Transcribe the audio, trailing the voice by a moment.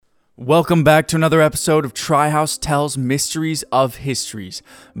Welcome back to another episode of TriHouse Tells Mysteries of Histories.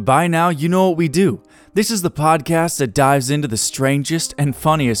 By now, you know what we do. This is the podcast that dives into the strangest and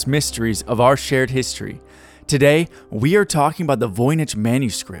funniest mysteries of our shared history. Today, we are talking about the Voynich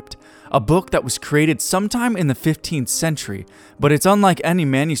manuscript, a book that was created sometime in the 15th century, but it's unlike any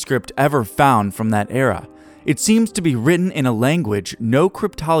manuscript ever found from that era. It seems to be written in a language no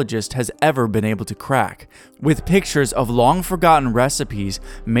cryptologist has ever been able to crack, with pictures of long-forgotten recipes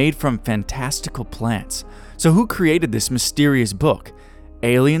made from fantastical plants. So who created this mysterious book?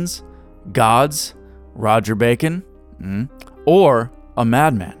 Aliens? Gods? Roger Bacon? Or a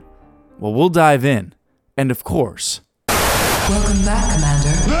madman? Well, we'll dive in. And of course... Welcome back, Commander.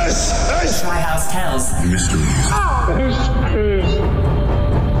 This is TriHouse Tells Mysteries.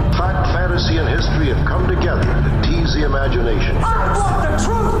 Fact, fantasy, and history have come together to tease the imagination. I want the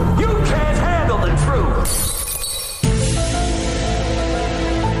truth! You can't handle the truth!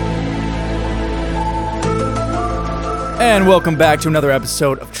 And welcome back to another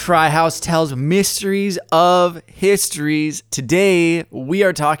episode of TriHouse Tells Mysteries of Histories. Today, we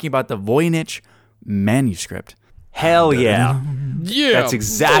are talking about the Voynich manuscript. Hell yeah. Yeah, That's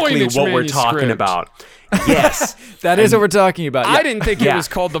exactly Voynich what we're talking manuscript. about. Yes. That is what we're talking about. I Yeah. didn't think it was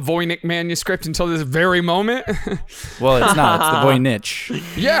called the Voynich manuscript until this very moment. Well, it's not. It's the Voynich.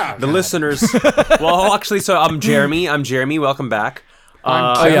 Yeah. The listeners. Well, actually, so I'm Jeremy. Welcome back.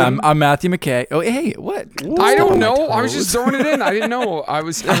 Oh, yeah. I'm Matthew McKay. Oh, hey, what? I don't know. I was just throwing it in. I didn't know. I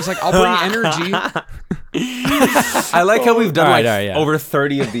was like, I'll bring energy. I like how we've done All right, yeah. over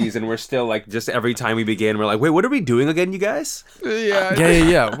 30 of these, and we're still like, just every time we begin, we're like, wait, what are we doing again, you guys? Yeah.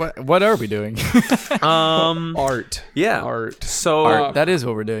 Yeah. What are we doing? Art. Yeah. Art. So That is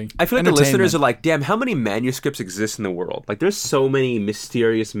what we're doing. I feel like the listeners are Entertainment. like, damn, how many manuscripts exist in the world? Like, there's so many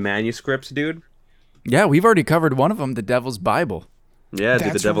mysterious manuscripts, dude. Yeah, we've already covered one of them, the Devil's Bible. Yeah, dude,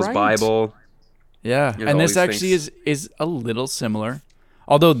 the That's Devil's right. Bible. Yeah, There's and all this these actually things. is a little similar.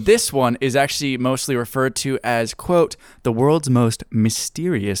 Although this one is actually mostly referred to as, quote, the world's most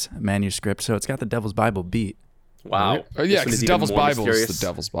mysterious manuscript. So it's got the Devil's Bible beat. Wow. Oh, This yeah, one because is even Devil's more Bible mysterious. is the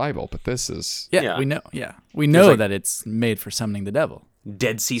Devil's Bible, but this is... Yeah, we know. Yeah, we There's know like- that it's made for summoning the devil.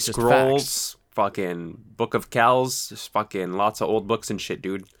 Dead Sea Just Scrolls, fucking Book of Kells, just fucking lots of old books and shit,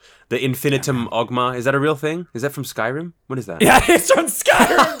 dude. The Infinitum Ogma, is that a real thing? Is that from Skyrim? What is that? Yeah, it's from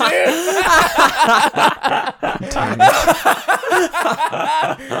Skyrim, dude.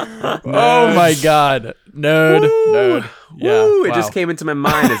 Oh my God, nerd. Yeah, Woo, it wow. just came into my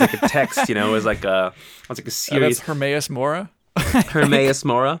mind as like a text, you know, as like a That's serious Hermaeus Mora. Hermaeus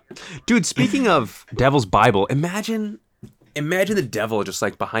Mora. Dude, speaking of Devil's Bible, imagine the devil just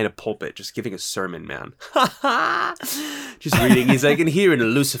like behind a pulpit, just giving a sermon, man. Just reading. He's like, and here in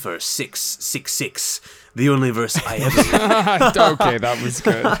Lucifer 666, the only verse I ever read. Okay, that was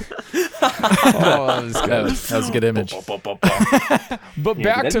good. Oh, that was good. That was a good image. But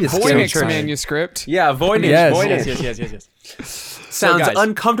back that'd to be a scary Voynich's train. manuscript. Yeah, Voynich. Yes, Voynich. yes. Sounds guys.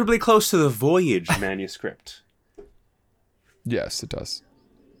 uncomfortably close to the Voyage manuscript. Yes, it does.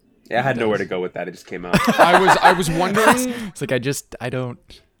 Yeah, I had nowhere to go with that. It just came out. I was wondering... It's like I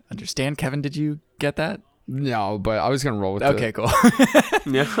don't understand. Kevin, did you get that? No, but I was going to roll with Okay, it. cool.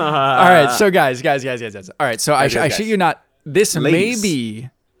 Yeah. All right, so guys. All right, so I guys. shit you not. This Ladies. may be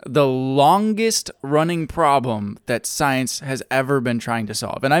the longest running problem that science has ever been trying to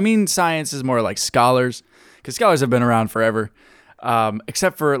solve. And I mean science is more like scholars, because scholars have been around forever,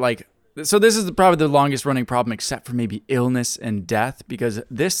 except for like... So this is probably the longest running problem except for maybe illness and death, because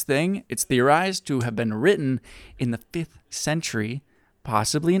this thing, it's theorized to have been written in the 5th century,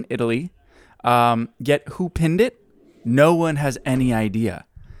 possibly in Italy. Yet who penned it? No one has any idea.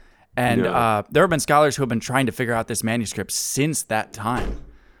 And No. there have been scholars who have been trying to figure out this manuscript since that time.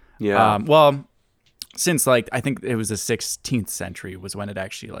 Yeah. Well, since like, I think it was the 16th century was when it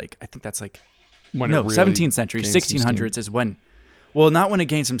actually like, I think that's like, When it no, really 17th century, gained some steam. 1600s is when, well, not when it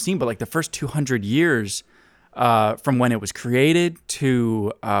gained some steam, but like the first 200 years from when it was created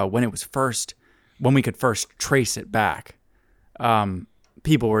to when it was first, when we could first trace it back.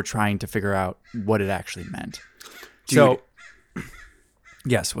 People were trying to figure out what it actually meant. So,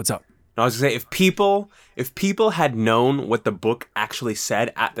 yes, what's up? I was gonna say, if people had known what the book actually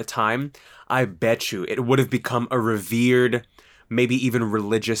said at the time, I bet you it would have become a revered, maybe even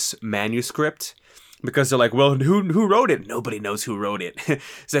religious manuscript. Because they're like, well, who wrote it? Nobody knows who wrote it.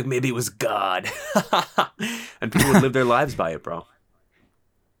 It's like, maybe it was God. And people would live their lives by it, bro.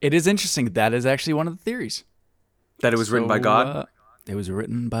 It is interesting. That is actually one of the theories. That it was written by So, God? It was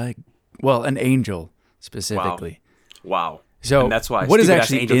written by, well, an angel specifically. Wow. So And that's why what is stupid-ass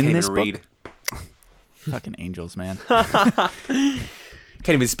actually angel in can't this even book? read. Fucking angels, man.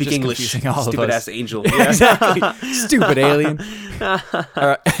 Can't even speak Just English. confusing all of Stupid us. ass angel. Exactly. Stupid alien.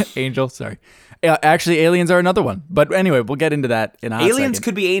 Angel, sorry. Actually, aliens are another one. But anyway, we'll get into that in a hot Aliens second.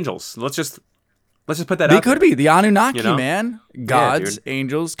 could be angels. Let's just put that They out could there. be the Anunnaki, You know? man. Gods, dude.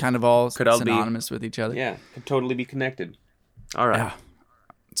 angels, kind of all Could all be. synonymous with each other. Yeah, could totally be connected. All right. Yeah.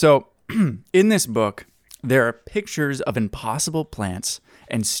 So, in this book, there are pictures of impossible plants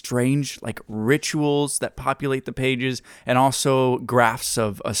and strange like rituals that populate the pages, and also graphs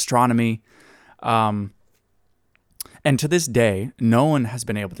of astronomy. And to this day, no one has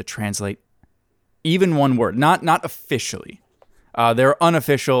been able to translate even one word. Not officially. There are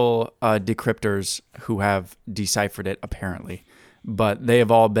unofficial decryptors who have deciphered it, apparently, but they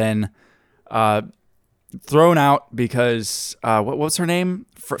have all been thrown out because what's her name?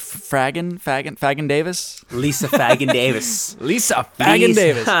 Fagin Davis. Lisa Fagin Davis. Lisa Fagin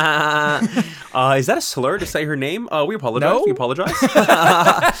Davis. Is that a slur to say her name? We apologize. No. We apologize.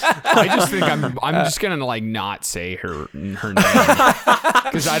 I just think I'm just gonna like not say her name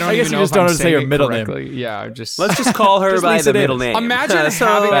because I don't I guess even you know just if don't I'm know to say saying her it middle name. correctly. Yeah, just Let's just call her Just by Lisa the middle Davis. name. imagine So,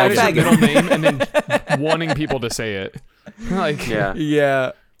 having that as a Fagin. middle name and then wanting people to say it. Like, Yeah.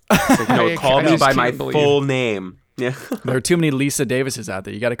 Yeah. No, I call me just by my can't believe- full name. Yeah. There are too many Lisa Davises out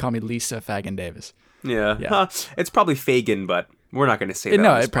there. You got to call me Lisa Fagin Davis. Yeah. Yeah. Huh. It's probably Fagin, but we're not going to say that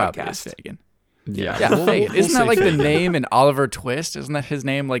No, on this it probably podcast. is Fagin. yeah, Yeah, we'll- Fagin. we'll Isn't that say like the Fagin. name in Oliver Twist? Isn't that his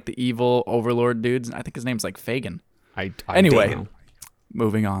name, like the evil overlord dudes? I think his name's like Fagin. I Anyway. don't know.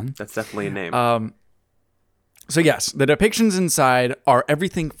 Moving on. That's definitely a name. So yes, the depictions inside are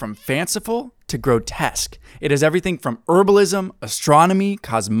everything from fanciful to grotesque. It is everything from herbalism, astronomy,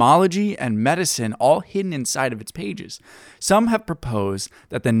 cosmology, and medicine all hidden inside of its pages. Some have proposed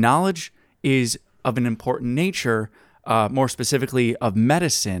that the knowledge is of an important nature, more specifically of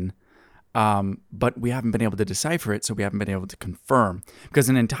medicine, but we haven't been able to decipher it, so we haven't been able to confirm. Because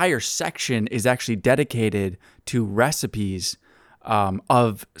an entire section is actually dedicated to recipes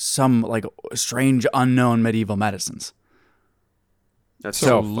of some like strange unknown medieval medicines. That's So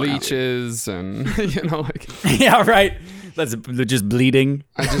so funny. leeches and like Yeah, right. That's just bleeding.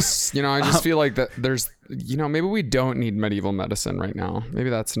 I just feel like that there's maybe we don't need medieval medicine right now. Maybe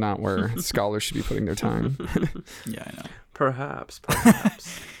that's not where scholars should be putting their time. Yeah, I know. Perhaps.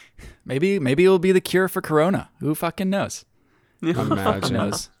 Maybe it'll be the cure for corona. Who fucking knows? Who Imagine.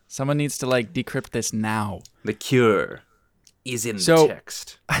 knows? Someone needs to like decrypt this now. The cure is in So- the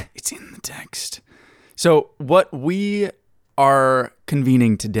text. It's in the text. So what we are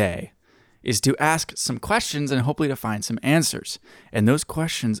convening today is to ask some questions and hopefully to find some answers. And those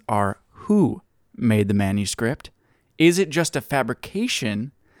questions are: who made the manuscript? Is it just a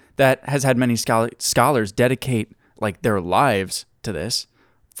fabrication that has had many scholars dedicate like their lives to this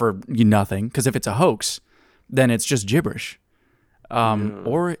for nothing? Because if it's a hoax, then it's just gibberish.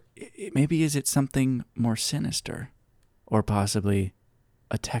 Or maybe is it something more sinister? Or possibly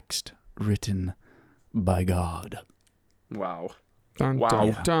a text written by God. Wow. Dun, Wow. dun,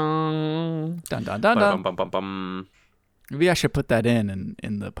 Yeah. dun. Dun, dun, dun, Bum, dun. bum, bum. Maybe I should put that in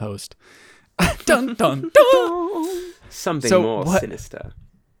the post. Dun, dun, dun. Something So more what- sinister.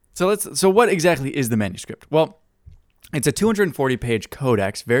 So what exactly is the manuscript? Well, it's a 240-page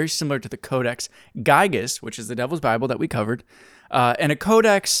codex, very similar to the Codex Gigas, which is the Devil's Bible that we covered. And a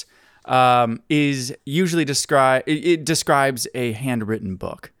codex is usually describes a handwritten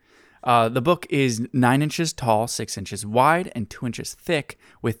book. The book is 9 inches tall, 6 inches wide, and 2 inches thick,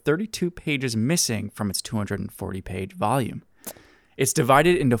 with 32 pages missing from its 240-page volume. It's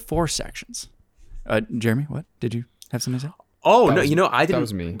divided into 4 sections. Jeremy, what? Did you have something to say? Oh, That no, was- I didn't. that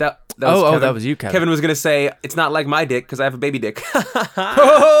was me. That was Oh, Kevin. that was you, Kevin. Kevin was going to say, it's not like my dick because I have a baby dick.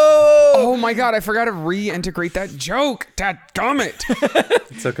 Oh my god, I forgot to reintegrate that joke. Dadgummit.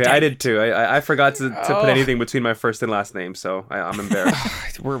 It's okay. I did too. I forgot to put anything between my first and last name, so I'm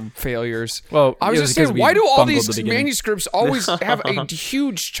embarrassed. We're failures. Well, I was it just because saying, we why do all bungled the these beginning. manuscripts always have a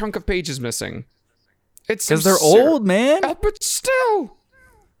huge chunk of pages missing? It's Because they're absurd. old, man. Oh, but still.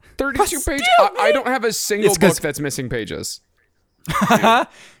 32 pages. I don't have a single It's 'cause- book that's missing pages.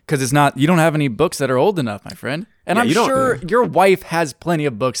 Because it's not, you don't have any books that are old enough, my friend. And Yeah, I'm you don't- sure your wife has plenty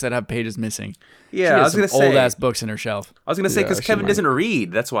of books that have pages missing. Yeah, She I has was going to some say. old ass books in her shelf. I was going to say Yeah, because she Kevin might. doesn't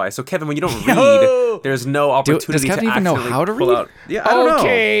read. That's why. So Kevin, when you don't Yo! read, there's no opportunity Kevin to even know actually how to pull read? out. Yeah, I don't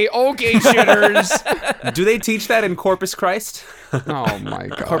Okay, shitters. know. Do they teach that in Corpus Christ? Oh my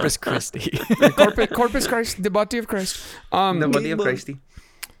god. Corpus Christi. Corpus Christ, the body of Christ. The body of Christi.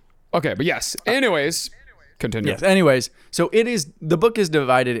 Okay, but yes. Anyways, continue. Yes. Anyways, so the book is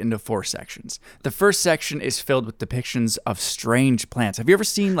divided into 4 sections. The first section is filled with depictions of strange plants. Have you ever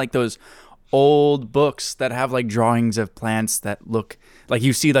seen like those old books that have like drawings of plants that look like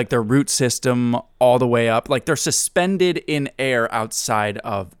you see like their root system all the way up, like they're suspended in air outside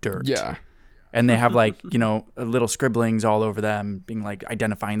of dirt. Yeah. And they have like, little scribblings all over them, being like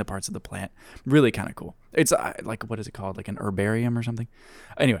identifying the parts of the plant. Really kind of cool. It's like, what is it called? Like an herbarium or something?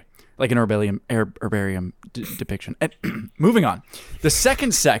 Anyway, like an herbarium depiction. And moving on. The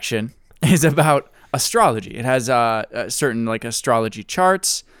second section is about astrology. It has certain like astrology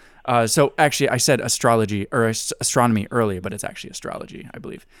charts. So actually I said astrology or astronomy earlier, but it's actually astrology, I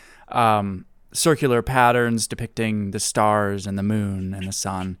believe. Circular patterns depicting the stars and the moon and the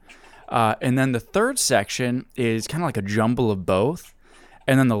sun. And then the third section is kind of like a jumble of both.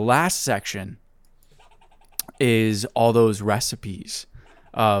 And then the last section is all those recipes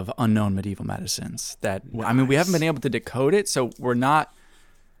of unknown medieval medicines that, I mean, we haven't been able to decode it. So we're not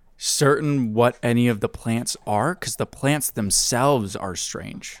certain what any of the plants are because the plants themselves are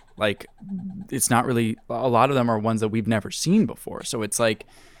strange. Like it's not really, a lot of them are ones that we've never seen before. So it's like,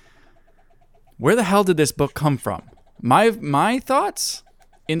 where the hell did this book come from? My thoughts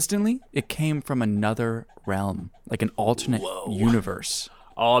instantly, it came from another realm, like an alternate universe.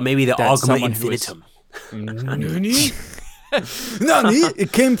 Oh, maybe the That Alchemy someone who Infinitum. Nani?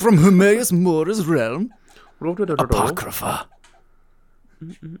 It came from Humerius Morus realm. Apocrypha.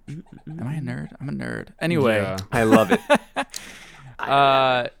 Am I a nerd? I'm a nerd. Anyway. Yeah. I love it.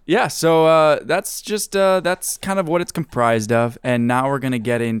 So that's just that's kind of what it's comprised of, and now we're gonna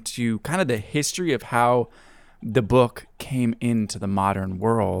get into kind of the history of how the book came into the modern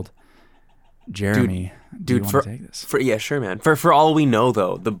world. Jeremy, do you want to take this? Yeah, sure, man. For all we know,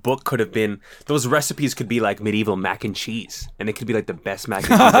 though, the book could have been, those recipes could be like medieval mac and cheese, and it could be like the best mac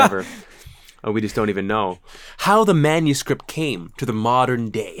and cheese ever. We just don't even know how the manuscript came to the modern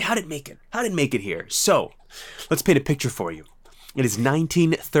day. How did it make it? How did it make it here? So, let's paint a picture for you. It is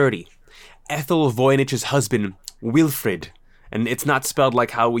 1930. Ethel Voynich's husband, Wilfrid, and it's not spelled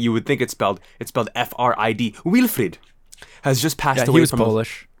like how you would think it's spelled. It's spelled F-R-I-D. Wilfrid has just passed away. He was from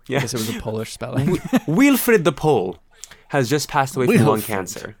Polish. Yeah. I guess it was a Polish spelling. Wilfrid the Pole has just passed away from lung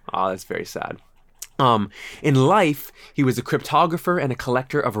cancer. Oh, that's very sad. In life, he was a cryptographer and a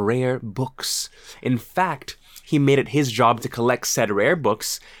collector of rare books. In fact, he made it his job to collect said rare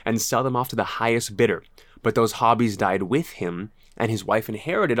books and sell them off to the highest bidder. But those hobbies died with him, and his wife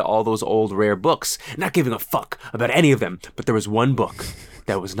inherited all those old rare books, not giving a fuck about any of them. But there was one book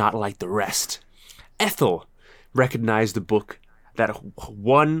that was not like the rest. Ethel recognized the book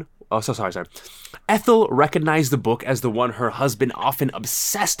Ethel recognized the book as the one her husband often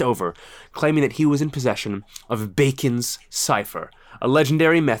obsessed over, claiming that he was in possession of Bacon's cipher, a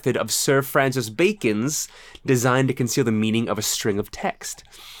legendary method of Sir Francis Bacon's designed to conceal the meaning of a string of text.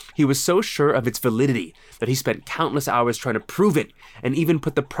 He was so sure of its validity that he spent countless hours trying to prove it, and even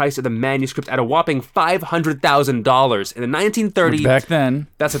put the price of the manuscript at a whopping $500,000 in the 1930s. Back then,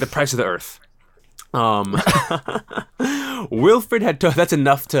 that's like the price of the earth. Wilfrid had that's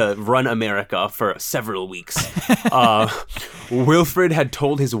enough to run America for several weeks. Wilfrid had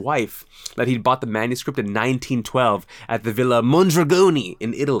told his wife that he'd bought the manuscript in 1912 at the Villa Mondragoni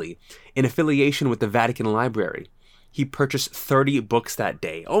in Italy, in affiliation with the Vatican Library. He purchased 30 books that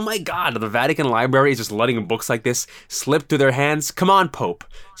day. Oh my God, the Vatican Library is just letting books like this slip through their hands. Come on, Pope.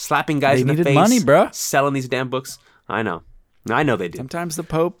 Slapping guys They in the needed face. money, bro. Selling these damn books. I know they do. sometimes the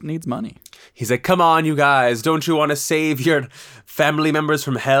Pope needs money. He's like, come on, you guys. Don't you want to save your family members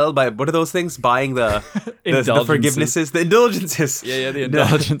from hell by, what are those things? Buying the forgivenesses? The indulgences. Yeah, the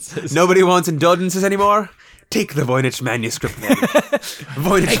indulgences. Nobody wants indulgences anymore? Take the Voynich manuscript then.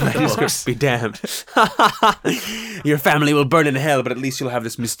 Voynich manuscript be damned. Your family will burn in hell, but at least you'll have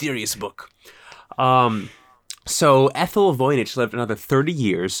this mysterious book. So Ethel Voynich lived another 30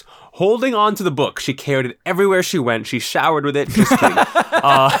 years, holding on to the book. She carried it everywhere she went. She showered with it. Just kidding.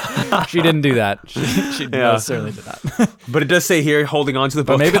 She didn't do that. She necessarily did that. But it does say here, holding on to the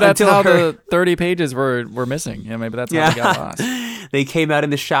book. But maybe that's until how her- the 30 pages were missing. Yeah, maybe that's how they got lost. They came out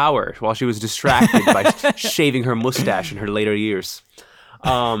in the shower while she was distracted by shaving her mustache in her later years.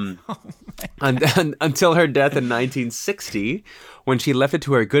 Until her death in 1960, when she left it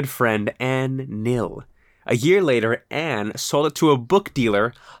to her good friend Anne Nill. A year later, Anne sold it to a book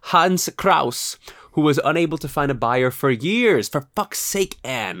dealer, Hans Kraus, who was unable to find a buyer for years. For fuck's sake,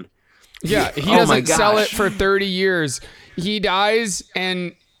 Anne. Yeah, he Oh my doesn't sell it gosh. for 30 years. He dies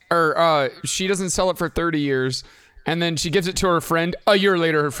she doesn't sell it for 30 years. And then she gives it to her friend. A year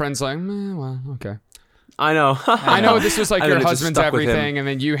later, her friend's like, well, okay. I know. I know this was like And your then it just husband's stuck with him. everything, and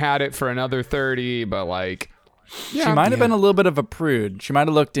then you had it for another 30, but like, She might have been a little bit of a prude. She might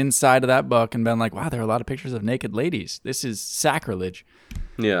have looked inside of that book and been like, wow, there are a lot of pictures of naked ladies. This is sacrilege.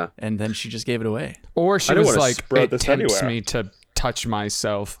 Yeah. And then she just gave it away. Or she don't was wanna like, spread it this tempts anywhere." me to touch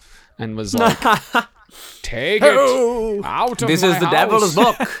myself, and was like, take it out of This my is the house. devil's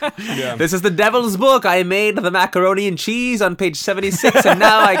book. This is the devil's book. I made the macaroni and cheese on page 76, and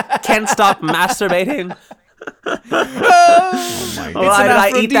now I can't stop masturbating. Why did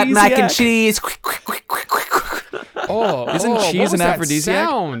I eat that mac and aphrodisiac. cheese? Isn't cheese what was an that aphrodisiac?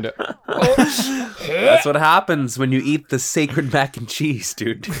 sound? That's what happens when you eat the sacred mac and cheese,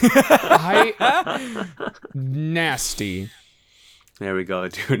 dude. Nasty. There we go,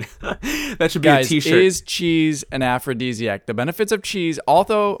 dude. That should be Guys, a t-shirt. is cheese an aphrodisiac? The benefits of cheese,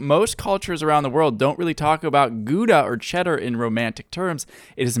 although most cultures around the world don't really talk about Gouda or cheddar in romantic terms,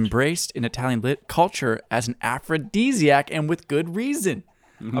 it is embraced in Italian culture as an aphrodisiac, and with good reason.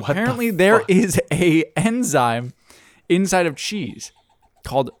 Apparently, there is a enzyme inside of cheese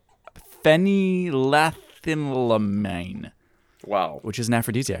called phenylethylamine, Wow. which is an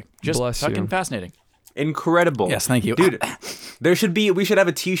aphrodisiac. Just Bless fucking you. fascinating. Incredible. Yes, thank you. Dude, we should have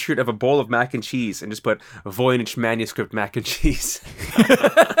a t-shirt of a bowl of mac and cheese and just put Voynich manuscript mac and cheese.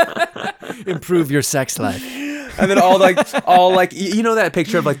 Improve your sex life. And then all you know that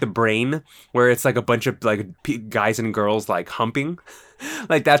picture of like the brain where it's like a bunch of like guys and girls like humping?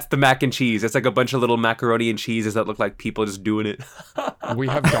 Like that's the mac and cheese. It's like a bunch of little macaroni and cheeses that look like people just doing it. We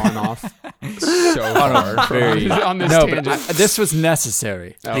have gone off so far on this No, tangent. but this was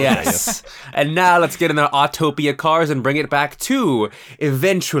necessary. Yes. And now let's get in our Autopia cars and bring it back to,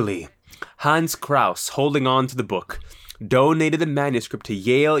 eventually, Hans Kraus, holding on to the book, donated the manuscript to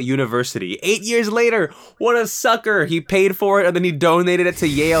Yale University. 8 years later, what a sucker. He paid for it and then he donated it to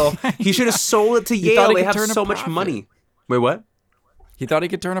Yale. He should have sold it to thought Yale. he They could have turn a so much profit. money. Wait, what? He thought he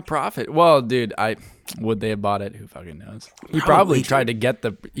could turn a profit. Well, dude, would they have bought it? Who fucking knows? He probably tried to get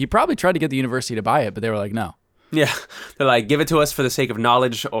the university to buy it, but they were like, no. Yeah. They're like, give it to us for the sake of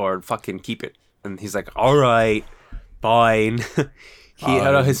knowledge or fucking keep it. And he's like, all right, fine.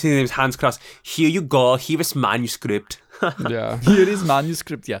 His name's Hans Kraus. Here you go. Here is manuscript. Yeah. Here is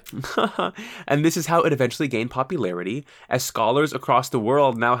manuscript, yeah. And this is how it eventually gained popularity, as scholars across the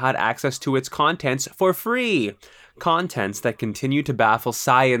world now had access to its contents for free. Contents that continue to baffle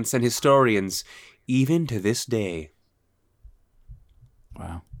science and historians, even to this day.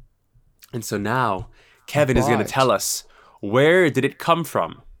 Wow. And so now, Kevin is going to But- tell us, where did it come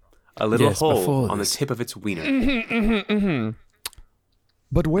from? A little Yes, hole before on the this. tip of its wiener.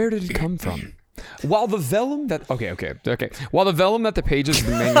 But where did it come from? While the vellum that While the vellum that the pages of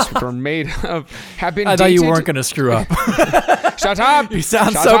the manuscript were made of have been I thought you dated- weren't going to screw up. Shut up! You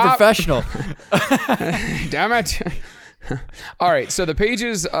sound Shut so up. professional. Damn it! All right, so the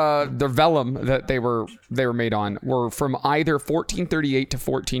pages, the vellum that they were made on were from either 1438 to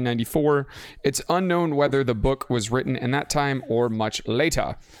 1494. It's unknown whether the book was written in that time or much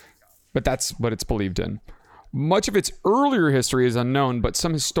later, but that's what it's believed in. Much of its earlier history is unknown, but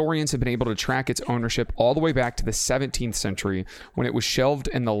some historians have been able to track its ownership all the way back to the 17th century when it was shelved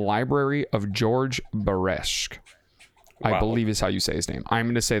in the library of George Beresk. I believe is how you say his name. I'm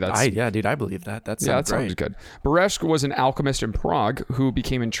going to say that's... Dude, I believe that. That Yeah, that sounds sounds great. good. Beresk was an alchemist in Prague who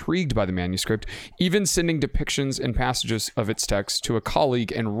became intrigued by the manuscript, even sending depictions and passages of its text to a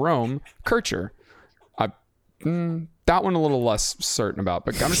colleague in Rome, Kircher. That one a little less certain about,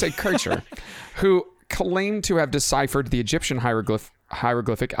 but I'm going to say Kircher, who claimed to have deciphered the Egyptian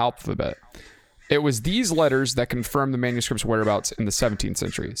hieroglyphic alphabet. It was these letters that confirmed the manuscript's whereabouts in the 17th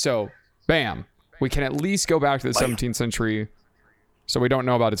century. So, bam. We can at least go back to the 17th century, so we don't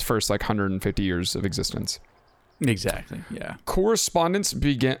know about its first 150 years of existence. Exactly, yeah. Correspondence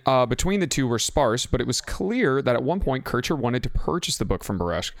between the two were sparse, but it was clear that at one point Kircher wanted to purchase the book from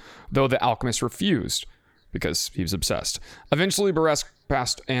Beresk, though the alchemist refused because he was obsessed. Eventually, Beresk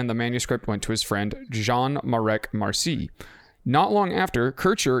passed and the manuscript went to his friend Jean-Marek Marcy. Not long after,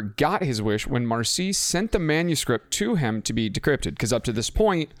 Kircher got his wish when Marcy sent the manuscript to him to be decrypted, because up to this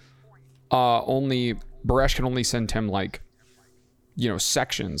point, only Beresk can only send him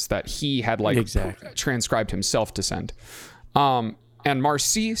sections that he had Exactly. transcribed himself to send. And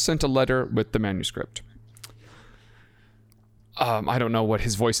Marcy sent a letter with the manuscript. I don't know what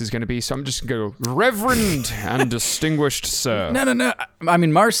his voice is going to be, so I'm just going to go, Reverend and distinguished sir. No. I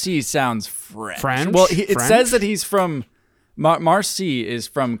mean, Marcy sounds French. French? Well, it French? says that he's from... Marcy is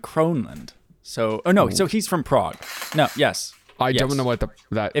from Kronland. So... Oh, no. So he's from Prague. No, yes. I Yes. don't know what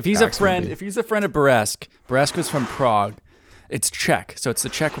that. If he's a accent friend, would be. if he's a friend of Beresk was from Prague. It's Czech, so it's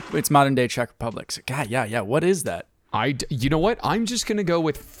it's modern day Czech Republic. So, God, yeah. What is that? You know what? I'm just gonna go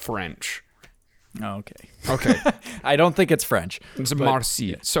with French. Okay. Okay. I don't think it's French. It's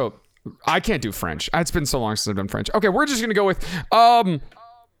Marcy. So I can't do French. It's been so long since I've done French. Okay, we're just gonna go with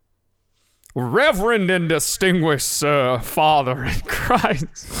Reverend and distinguished Father in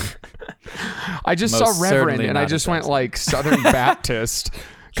Christ. I just Most saw Reverend certainly and I not just offensive. went like Southern Baptist.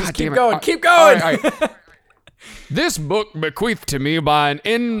 God keep damn it. going, keep going. All right. This book bequeathed to me by an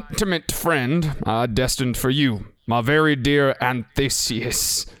intimate friend, destined for you, my very dear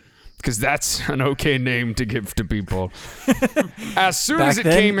Anthesius. Because that's an okay name to give to people. As soon as Back it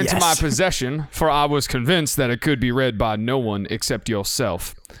then, came into my yes. possession, for I was convinced that it could be read by no one except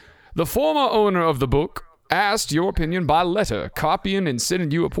yourself, the former owner of the book asked your opinion by letter, copying and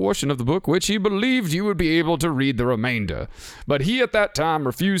sending you a portion of the book which he believed you would be able to read the remainder. But he at that time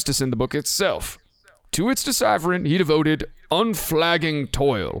refused to send the book itself. To its deciphering, he devoted unflagging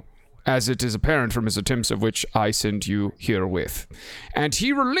toil, as it is apparent from his attempts of which I send you herewith. And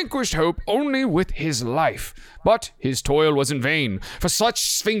he relinquished hope only with his life. But his toil was in vain, for such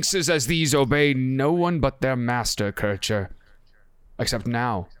sphinxes as these obey no one but their master, Kircher. Except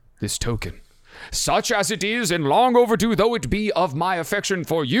now, this token. Such as it is, and long overdue though it be, of my affection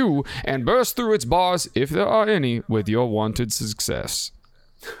for you, and burst through its bars, if there are any, with your wanted success.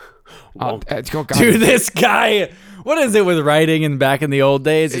 Dude, this guy, what is it with writing and back in the old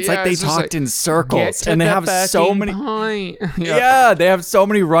days? It's like they it's just talked in get circles to and they the have so fucking many. point. Yeah, they have so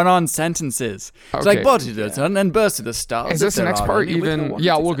many run-on sentences. It's Okay. like, but it is, and then burst to the stars. Is this the if there next are part any with even? your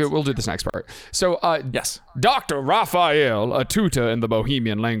Yeah, wanted we'll do this next part. So, Yes. Dr. Raphael, a tutor in the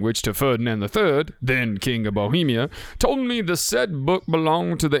Bohemian language to Ferdinand III, then King of Bohemia, told me the said book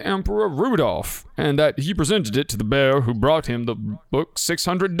belonged to the Emperor Rudolph, and that he presented it to the bearer who brought him the book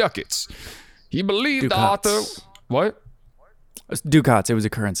 600 ducats. He believed Ducats. the author... What? Ducats, it was a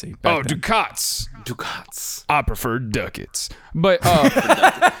currency. back then. Ducats. Ducats. I prefer ducats. But,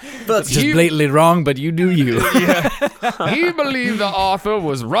 That's just he- blatantly wrong, but you do you. he believed the author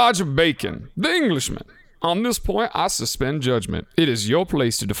was Roger Bacon, the Englishman. On this point, I suspend judgment. It is your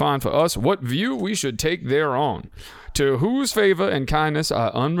place to define for us what view we should take thereon, to whose favor and kindness I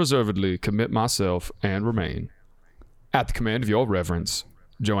unreservedly commit myself and remain. At the command of your reverence,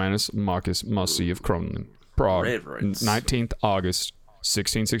 Joannes Marcus Marcy of Kronen, Prague, Reverence. 19th August,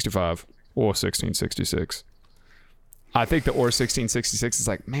 1665 or 1666. I think the or 1666 is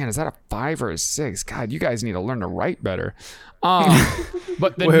like, man, is that a 5 or a 6? God, you guys need to learn to write better.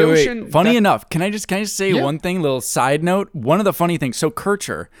 But the notion. Funny that- enough, can I just say Yeah. one thing? Little side note. One of the funny things. So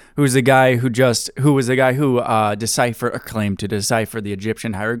Kircher, who's the guy who deciphered or claimed to decipher the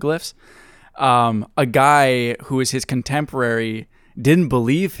Egyptian hieroglyphs, a guy who was his contemporary didn't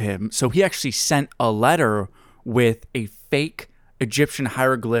believe him, so he actually sent a letter with a fake Egyptian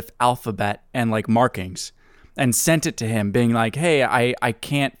hieroglyph alphabet and like markings, and sent it to him, being like, "Hey, I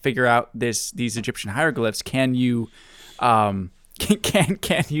can't figure out these Egyptian hieroglyphs. Can you, can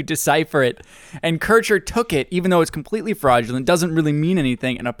you decipher it?" And Kircher took it, even though it's completely fraudulent, doesn't really mean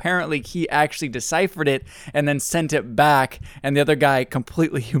anything, and apparently he actually deciphered it and then sent it back, and the other guy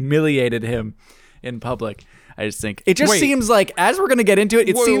completely humiliated him in public. I just think it just Wait. seems like, as we're gonna get into it,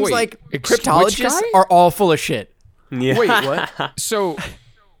 it Wait, seems wait. like Which cryptologists guy? are all full of shit. Yeah. Wait, what? So,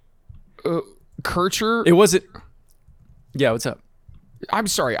 Kircher. It wasn't. Yeah, what's up? I'm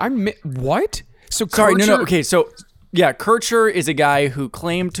sorry. What? So Sorry, Kircher, no. Okay, so yeah, Kircher is a guy who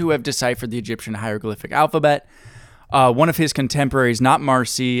claimed to have deciphered the Egyptian hieroglyphic alphabet. One of his contemporaries, not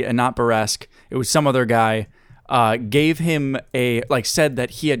Marcy and not Baresque, it was some other guy, gave him said that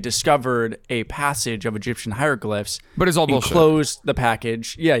he had discovered a passage of Egyptian hieroglyphs, But it's all bullshit. Enclosed the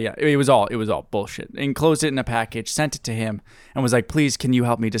package. Yeah, it was all bullshit. Enclosed it in a package, sent it to him, and was like, "Please, can you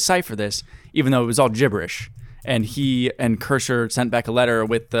help me decipher this?" Even though it was all gibberish. And he and Kircher sent back a letter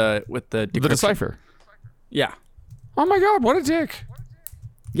with the the decryption. decipher. Yeah. Oh my God, what a dick.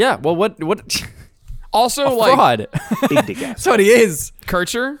 Yeah, well, what Also, fraud? Big dick ass. That's what he is.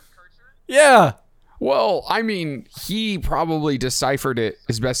 Kircher. Yeah. Well, I mean, he probably deciphered it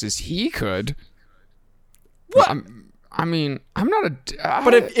as best as he could. What? I'm not a.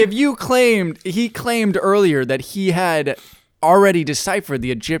 But if you he claimed earlier that he had already deciphered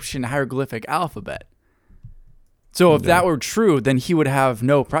the Egyptian hieroglyphic alphabet. So if that were true, then he would have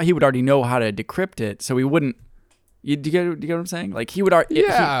he would already know how to decrypt it. So he wouldn't. Do you get what I'm saying? Like he would. He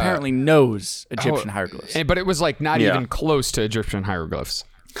Yeah. apparently knows Egyptian hieroglyphs. But it was like not Yeah. even close to Egyptian hieroglyphs.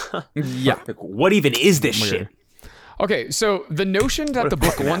 Yeah. Like, what even is this shit? Okay, so the notion that the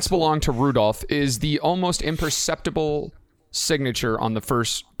book once belonged to Rudolph is the almost imperceptible signature on the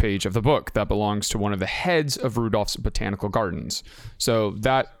first page of the book that belongs to one of the heads of Rudolph's botanical gardens. So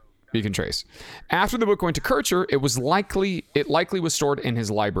that you can trace. After the book went to Kircher, it likely was stored in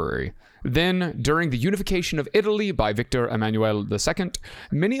his library. Then, during the unification of Italy by Victor Emmanuel II,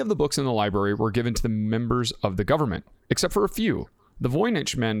 many of the books in the library were given to the members of the government, except for a few. The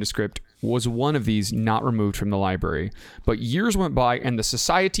Voynich manuscript was one of these not removed from the library. But years went by, and the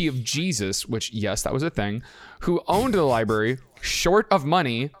Society of Jesus, which, yes, that was a thing, who owned the library, short of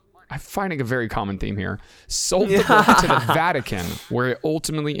money, I'm finding a very common theme here, sold the book to the Vatican, where it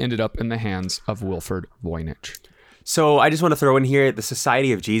ultimately ended up in the hands of Wilfrid Voynich. So I just want to throw in here, the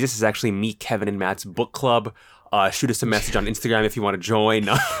Society of Jesus is actually me, Kevin, and Matt's book club. Shoot us a message on Instagram if you want to join.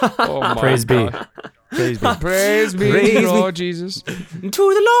 Oh my Praise be. God. Praise be. Praise be Praise to be. Lord Jesus. To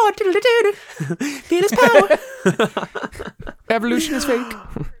the Lord, feel his power. Evolution is fake.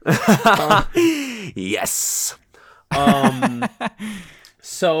 Yes.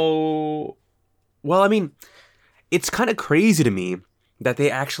 So, well, I mean, it's kind of crazy to me that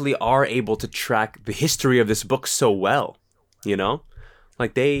they actually are able to track the history of this book so well, you know?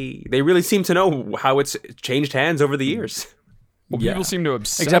 Like, they really seem to know how it's changed hands over the years. Well, people seem to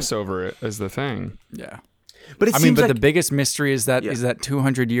obsess over it as the thing. Yeah. But it I seems mean, but like, the biggest mystery is that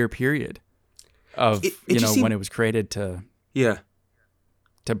 200-year period of, It just when it was created to yeah,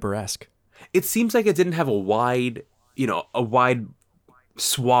 Burlesque. it seems like it didn't have a wide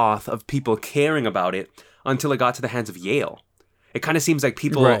swath of people caring about it until it got to the hands of Yale. It kind of seems like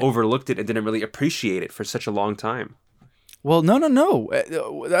people Right. overlooked it and didn't really appreciate it for such a long time. Well, no.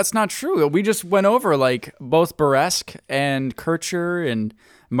 That's not true. We just went over, like, both Burlesque and Kircher and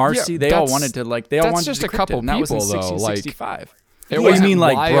Marcy. Yeah, they all that's- wanted to, like, they all that's wanted just to a couple and that was in people, though, 60, like- 65. It What do you wasn't mean,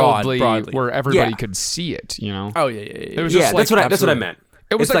 like, wildly broadly? where everybody Yeah. could see it, you know? Oh, yeah. It was Yeah, just that's like, what I meant.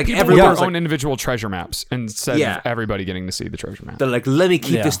 It was It's like people everyone with was their like, own individual treasure maps instead Yeah. of everybody getting to see the treasure map. they're like, let me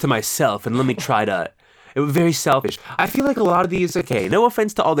keep Yeah. this to myself and let me try to. It was very selfish. I feel like a lot of these. Okay, no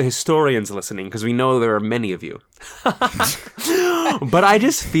offense to all the historians listening, because we know there are many of you. But I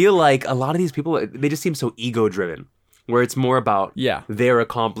just feel like a lot of these people, they just seem so ego-driven, where it's more about Yeah. their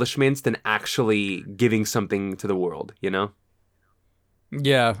accomplishments than actually giving something to the world. You know?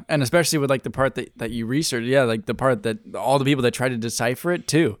 Yeah, and especially with, like, the part that you researched. Yeah, like, the part that all the people that try to decipher it,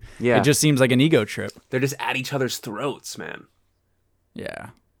 too. Yeah. It just seems like an ego trip. They're just at each other's throats, man.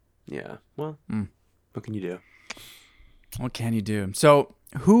 Yeah. Yeah. Well, what can you do? What can you do? So,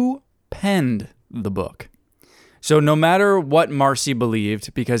 who penned the book? So, no matter what Marcy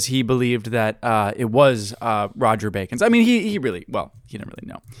believed, because he believed that it was Roger Bacon's. I mean, he didn't really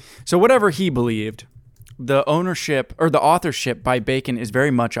know. So, whatever he believed, the ownership or the authorship by Bacon is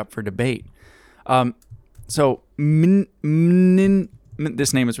very much up for debate. So, this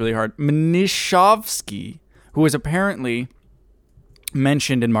name is really hard. Mniszowski, who was apparently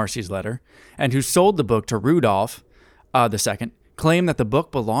mentioned in Marcy's letter, and who sold the book to Rudolph II, claimed that the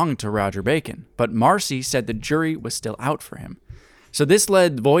book belonged to Roger Bacon, but Marcy said the jury was still out for him. So this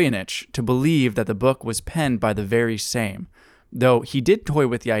led Voynich to believe that the book was penned by the very same, though he did toy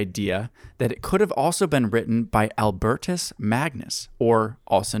with the idea that it could have also been written by Albertus Magnus, or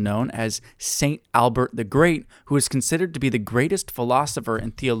also known as Saint Albert the Great, who is considered to be the greatest philosopher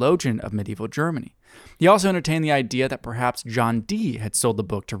and theologian of medieval Germany. He also entertained the idea that perhaps John Dee had sold the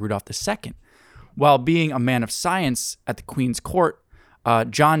book to Rudolph II. While being a man of science at the Queen's court,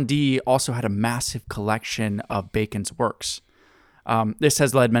 John Dee also had a massive collection of Bacon's works. This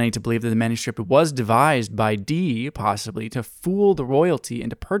has led many to believe that the manuscript was devised by Dee, possibly, to fool the royalty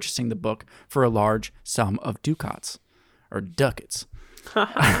into purchasing the book for a large sum of ducats. Or ducats.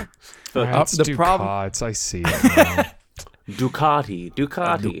 That's the problem- Ducats, I see it now. Ducati.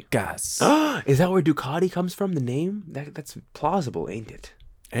 Ducats. Is that where Ducati comes from? The name? That's plausible, ain't it?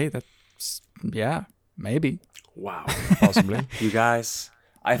 Hey, that's... Yeah, maybe. Wow. Possibly. You guys,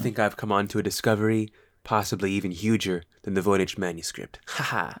 I think I've come on to a discovery possibly even huger than the Voynich manuscript.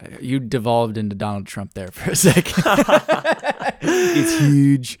 Haha. You devolved into Donald Trump there for a second. It's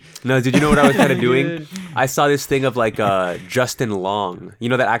huge. No, did you know what I was kind of doing? I saw this thing of like Justin Long. You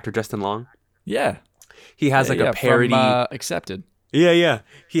know that actor Justin Long? Yeah. He has like a parody. From, Accepted. Yeah.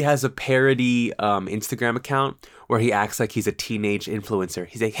 He has a parody Instagram account where he acts like he's a teenage influencer.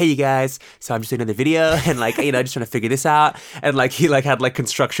 He's like, hey, you guys, so I'm just doing another video and like, just trying to figure this out. And like, he like had like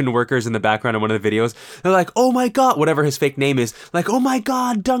construction workers in the background in one of the videos. They're like, oh my God, whatever his fake name is. Like, oh my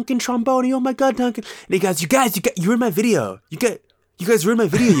God, Duncan Tromboni. Oh my God, Duncan. And he goes, you guys, you're in my video. You guys ruined my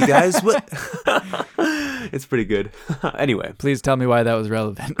video, you guys. What? It's pretty good. Anyway. Please tell me why that was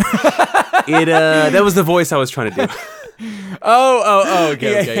relevant. That was the voice I was trying to do.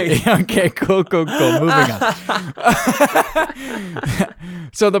 Okay. Okay, cool. Moving on.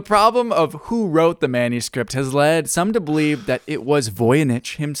 So the problem of who wrote the manuscript has led some to believe that it was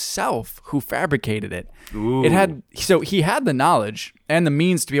Voynich himself who fabricated it. He had the knowledge and the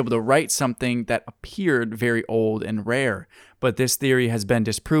means to be able to write something that appeared very old and rare. But this theory has been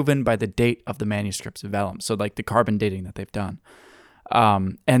disproven by the date of the manuscript's vellum. So like the carbon dating that they've done.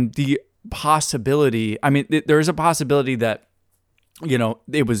 And the possibility, there is a possibility that,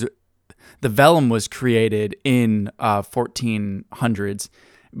 the vellum was created in 1400s,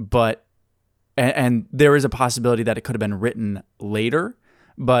 but and there is a possibility that it could have been written later,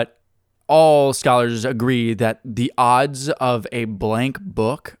 but all scholars agree that the odds of a blank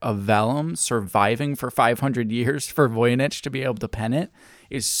book of vellum surviving for 500 years for Voynich to be able to pen it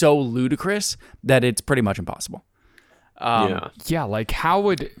is so ludicrous that it's pretty much impossible. Yeah, like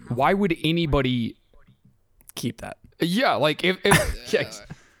why would anybody keep that? Yeah, like if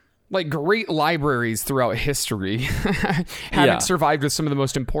like great libraries throughout history haven't survived with some of the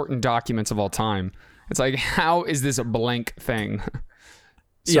most important documents of all time. It's like, how is this a blank thing?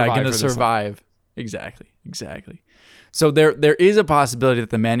 Going to survive. Exactly. So there is a possibility that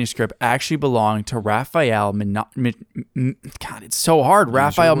the manuscript actually belonged to Raphael God, it's so hard.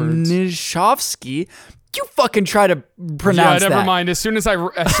 Raphael Mniszowski. You fucking try to pronounce that. Yeah, never mind. As soon as I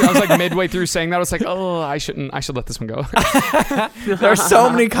was like midway through saying that, I was like, oh, I should let this one go. There are so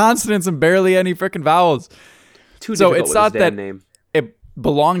many consonants and barely any freaking vowels. So it's thought that it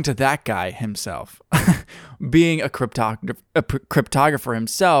belonged to that guy himself, being a cryptographer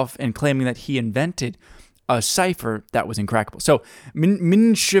himself and claiming that he invented a cipher that was uncrackable. So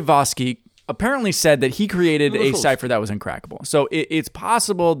Mniszowski apparently said that he created a cipher that was uncrackable. So it's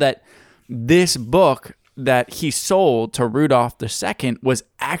possible that this book that he sold to Rudolph II was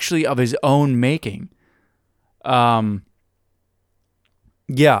actually of his own making. Well,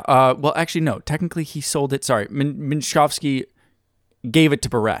 actually, no. Technically, he sold it. Sorry, Mniszowski gave it to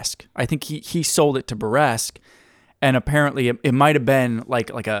Beresque. I think he sold it to Beresque, and apparently it might have been like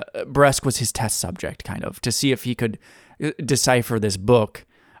Beresque was his test subject, kind of, to see if he could decipher this book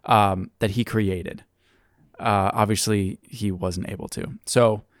that he created. Obviously, he wasn't able to.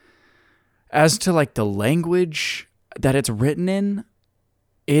 So, as to like the language that it's written in,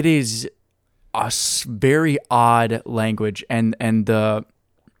 it is a very odd language, and the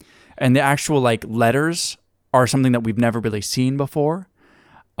actual like letters are something that we've never really seen before.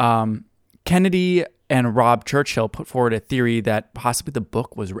 Kennedy and Rob Churchill put forward a theory that possibly the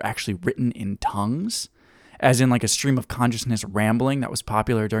book was actually written in tongues, as in like a stream of consciousness rambling that was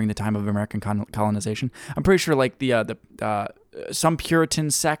popular during the time of American colonization. I'm pretty sure like the some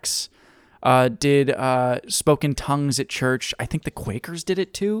Puritan sects did spoken tongues at church. I think the Quakers did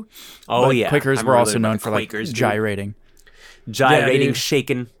it too. Oh, yeah. Quakers were also known for like gyrating.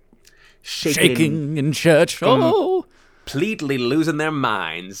 Shaking in church. Oh, completely losing their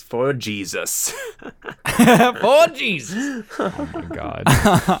minds for Jesus. for Jesus. Oh my God.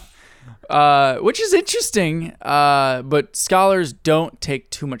 Which is interesting, but scholars don't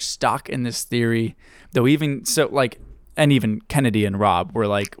take too much stock in this theory, though even Kennedy and Rob were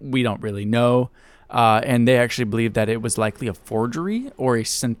like, we don't really know, and they actually believe that it was likely a forgery or a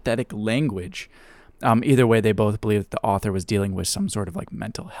synthetic language. Either way, they both believe that the author was dealing with some sort of like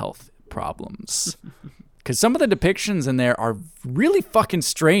mental health problems. Because some of the depictions in there are really fucking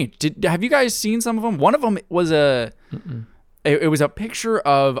strange. Have you guys seen some of them? One of them was it was a picture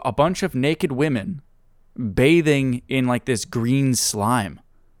of a bunch of naked women bathing in like this green slime.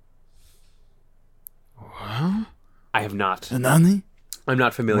 What? I have not. Nani? I'm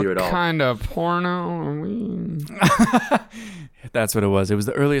not familiar at all. What kind of porno are we? That's what it was. It was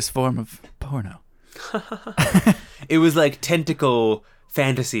the earliest form of porno. It was like tentacle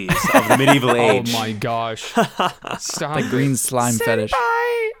fantasies of the medieval age. Oh my gosh. Stop the green slime fetish.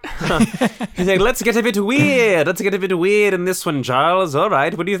 He's like, let's get a bit weird. Let's get a bit weird in this one, Charles. All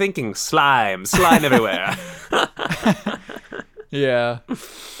right, what are you thinking? Slime everywhere. Yeah.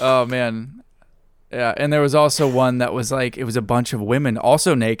 Oh, man. Yeah, and there was also one that was like, it was a bunch of women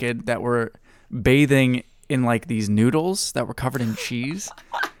also naked that were bathing in like these noodles that were covered in cheese.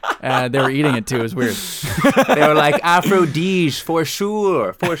 They were eating it too. It was weird. They were like aphrodisiac for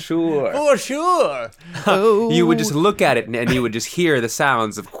sure. For sure. Oh. You would just look at it and you would just hear the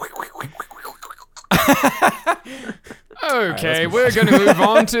sounds of. Okay, we're going to move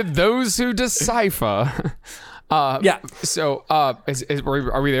on to those who decipher. Yeah. So, are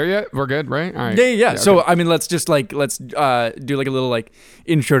we there yet? We're good, right? All right. Yeah. Okay. So, I mean, let's do like a little like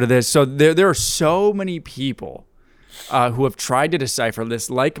intro to this. So there are so many people who have tried to decipher this,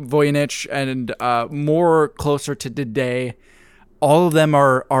 like Voynich and more closer to today. All of them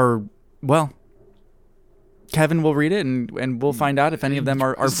are well, Kevin will read it and we'll find out if any of them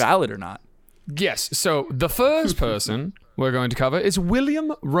are valid or not. Yes. So the first person we're going to cover is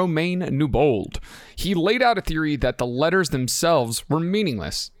William Romain Newbold. He laid out a theory that the letters themselves were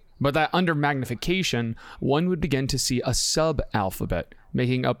meaningless, but that under magnification, one would begin to see a sub-alphabet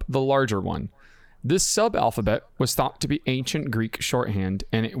making up the larger one. This sub-alphabet was thought to be ancient Greek shorthand,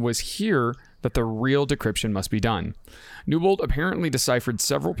 and it was here that the real decryption must be done. Newbold apparently deciphered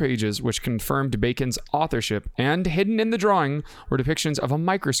several pages which confirmed Bacon's authorship, and hidden in the drawing were depictions of a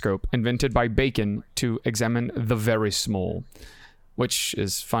microscope invented by Bacon to examine the very small, which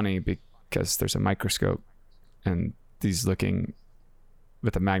is funny because there's a microscope and he's looking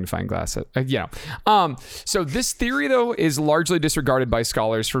with a magnifying glass at, so this theory, though, is largely disregarded by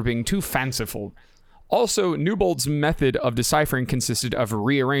scholars for being too fanciful. Also, Newbold's method of deciphering consisted of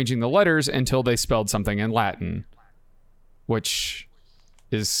rearranging the letters until they spelled something in Latin, which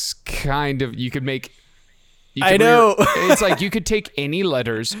is kind of, I know. It's like you could take any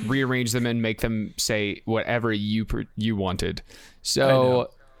letters, rearrange them, and make them say whatever you wanted.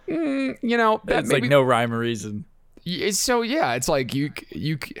 So, that It's maybe, like no rhyme or reason. So yeah, it's like you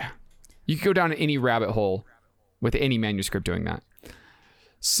could go down any rabbit hole with any manuscript doing that.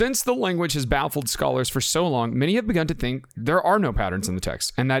 Since the language has baffled scholars for so long, many have begun to think there are no patterns in the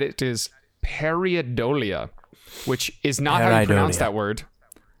text, and that it is pareidolia, which is not how you pronounce that word.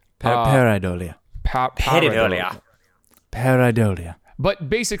 Pareidolia. Pareidolia. Pareidolia. But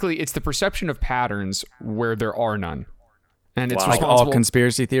basically, it's the perception of patterns where there are none. And it's Like all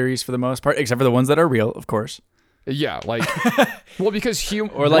conspiracy theories for the most part, except for the ones that are real, of course. Yeah, like, well, because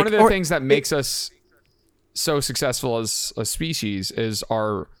one of the things that makes us so successful as a species is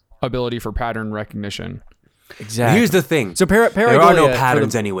our ability for pattern recognition. Exactly. Here's the thing. So there are no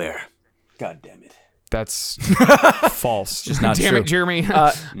patterns anywhere. God damn it. That's false. Just not damn true. it, Jeremy.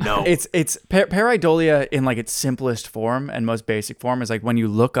 No. It's pareidolia in like its simplest form and most basic form is like when you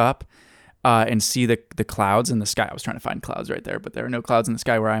look up and see the clouds in the sky. I was trying to find clouds right there, but there are no clouds in the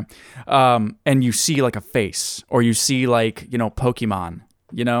sky where I am. And you see like a face, or you see like, Pokemon,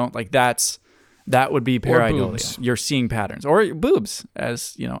 like that would be pareidolia. You're seeing patterns, or boobs,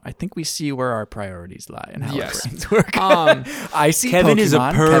 as I think we see where our priorities lie and how our brains work. I see Kevin Pokemon, is a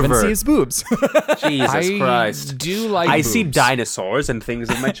pervert. Kevin sees boobs. Jesus Christ. Do like I boobs. see dinosaurs and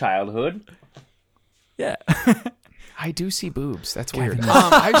things of my childhood. Yeah. I do see boobs. That's weird.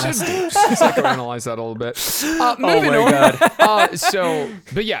 I should psychoanalyze that a little bit. Moving on. God.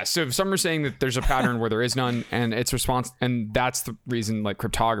 So some are saying that there's a pattern where there is none, and it's and that's the reason like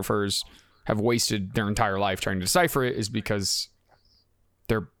cryptographers have wasted their entire life trying to decipher it, is because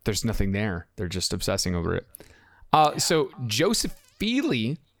there's nothing there. They're just obsessing over it. So Joseph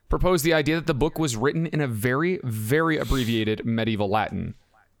Feeney proposed the idea that the book was written in a very, very abbreviated medieval Latin.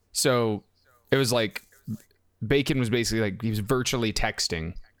 So it was like Bacon was basically like, he was virtually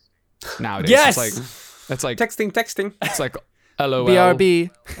texting nowadays. Yes! It's like Texting. It's like LOL. BRB.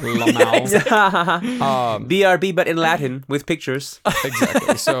 Lamau. BRB, but in Latin with pictures.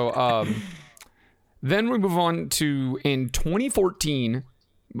 Exactly. So then we move on to in 2014.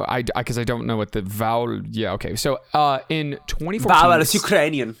 Because I don't know what the vowel. Yeah. Okay. So in 2014. Vowel is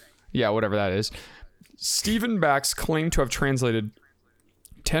Ukrainian. Yeah, whatever that is. Stephen Bax claimed to have translated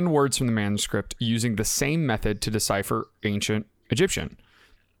 10 words from the manuscript using the same method to decipher ancient Egyptian.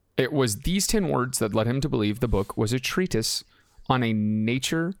 It was these 10 words that led him to believe the book was a treatise on a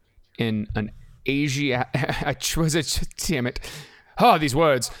nature in an Asia. Damn it. These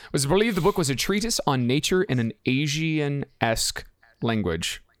words. Was believed the book was a treatise on nature in an Asian-esque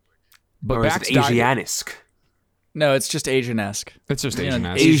language. But Or is Bax it Asianesque? No, it's just Asian-esque. It's just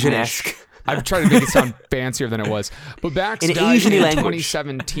Asian-esque. Asianesque. I've tried to make it sound fancier than it was. But Bax In died Asian in language.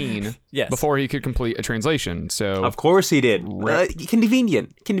 2017 Yes. before he could complete a translation. So Of course he did.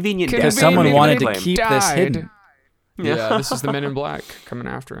 Convenient. Because someone wanted to keep this hidden. Yeah, this is the Men in Black coming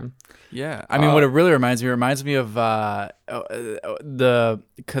after him. Yeah. I mean, what it really reminds me of the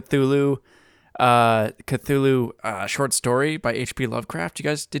Cthulhu short story by H.P. Lovecraft.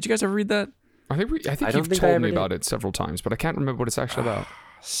 Did you guys ever read that? I think you've told me about it several times, but I can't remember what it's actually about.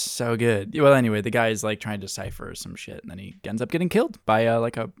 So good. Well, anyway, the guy is like trying to decipher some shit, and then he ends up getting killed by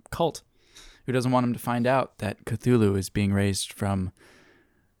like a cult who doesn't want him to find out that Cthulhu is being raised from,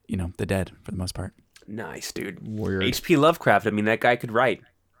 the dead for the most part. Nice, dude. Weird. H.P. Lovecraft. I mean, that guy could write.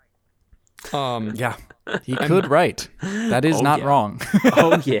 Yeah, he could write. That is not wrong.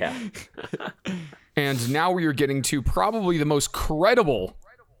 Oh, yeah. And now we are getting to probably the most credible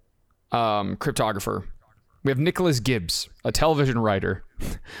cryptographer We have Nicholas Gibbs, a television writer,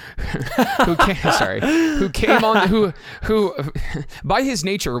 who by his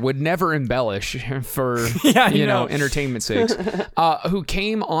nature would never embellish for entertainment sakes. Who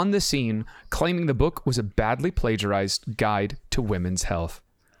came on the scene claiming the book was a badly plagiarized guide to women's health.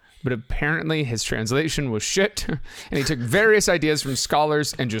 But apparently his translation was shit, and he took various ideas from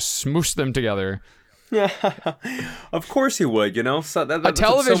scholars and just smooshed them together. Yeah, of course he would, So a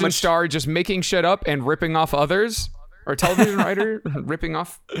television star just making shit up and ripping off others? Or a television writer ripping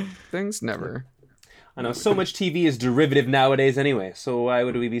off things? Never. I know, so much TV is derivative nowadays anyway, so why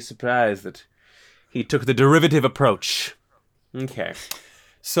would we be surprised that he took the derivative approach? Okay.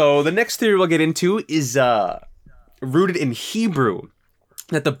 So the next theory we'll get into is rooted in Hebrew.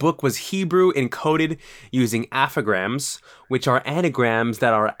 That the book was Hebrew encoded using aphagrams, which are anagrams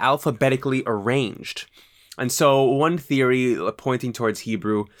that are alphabetically arranged. And so one theory pointing towards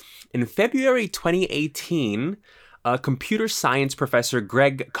Hebrew, in February 2018, computer science professor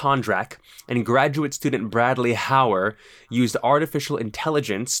Greg Kondrak and graduate student Bradley Hauer used artificial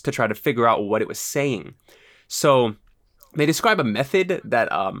intelligence to try to figure out what it was saying. So they describe a method that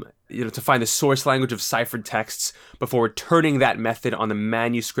to find the source language of ciphered texts before turning that method on the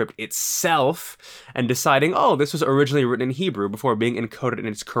manuscript itself and deciding, this was originally written in Hebrew before being encoded in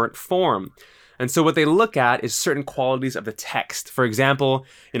its current form. And so what they look at is certain qualities of the text. For example,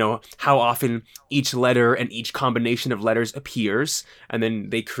 how often each letter and each combination of letters appears, and then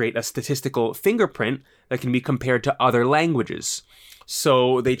they create a statistical fingerprint that can be compared to other languages.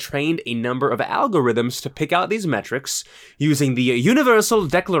 So they trained a number of algorithms to pick out these metrics using the Universal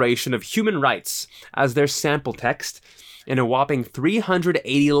Declaration of Human Rights as their sample text in a whopping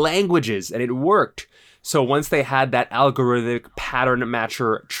 380 languages, and it worked. So once they had that algorithmic pattern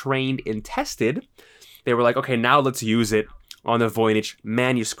matcher trained and tested, they were like, okay, now let's use it on the Voynich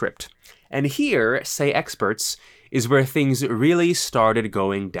manuscript. And here, say experts, is where things really started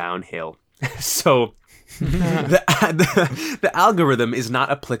going downhill. So the algorithm is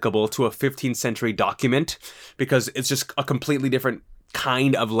not applicable to a 15th century document because it's just a completely different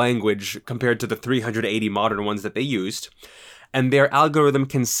kind of language compared to the 380 modern ones that they used. And their algorithm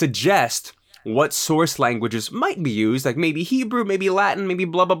can suggest what source languages might be used, like maybe Hebrew, maybe Latin, maybe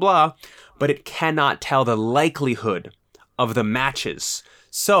blah, blah, blah, but it cannot tell the likelihood of the matches.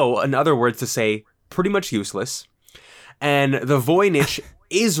 So, in other words to say, pretty much useless. And the Voynich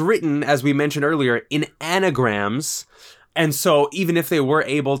is written, as we mentioned earlier, in anagrams. And so even if they were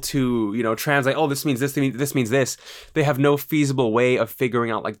able to, translate, this means this, this means this, they have no feasible way of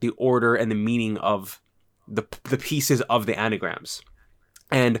figuring out like the order and the meaning of the pieces of the anagrams.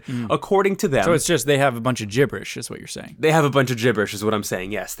 And according to them... So it's just they have a bunch of gibberish, is what you're saying. They have a bunch of gibberish, is what I'm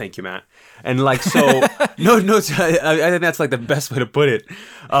saying. Yes, thank you, Matt. And no, I think that's like the best way to put it.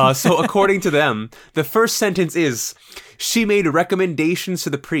 So according to them, the first sentence is, she made recommendations to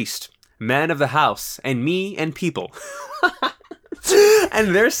the priest, man of the house, and me and people.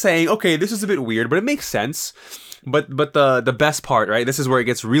 And they're saying, okay, this is a bit weird, but it makes sense. But the best part, right? This is where it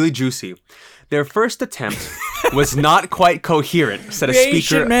gets really juicy. Their first attempt was not quite coherent, said a speaker.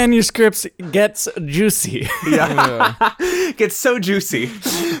 Ancient manuscripts gets juicy. Yeah. Gets so juicy.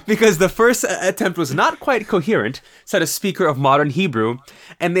 Because the first attempt was not quite coherent, said a speaker of modern Hebrew,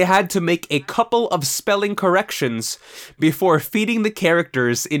 and they had to make a couple of spelling corrections before feeding the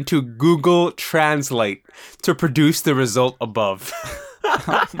characters into Google Translate to produce the result above.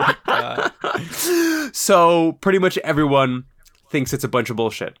 Oh my God. So pretty much everyone thinks it's a bunch of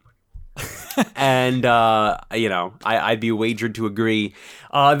bullshit. And, I'd be wagered to agree.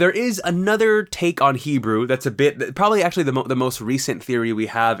 There is another take on Hebrew that's probably actually the most recent theory we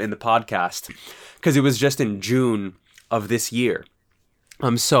have in the podcast, because it was just in June of this year.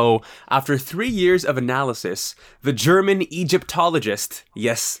 So after 3 years of analysis, the German Egyptologist,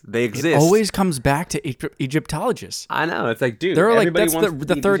 yes, they exist. It always comes back to Egyptologists. I know, it's like, dude, they're like, everybody that's wants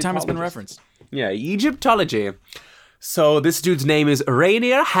the third time it's been referenced. Yeah, Egyptology. So this dude's name is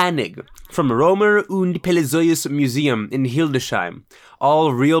Rainer Hannig from Romer und Pelisäus Museum in Hildesheim.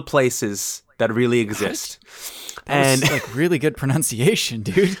 All real places that really exist. That was like really good pronunciation,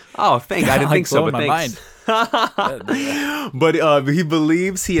 dude. Oh, thanks. I didn't think so, but thanks. But he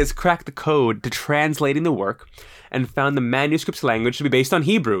believes he has cracked the code to translating the work and found the manuscript's language to be based on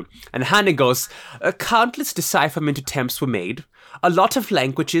Hebrew. And Hannig goes, countless decipherment attempts were made. A lot of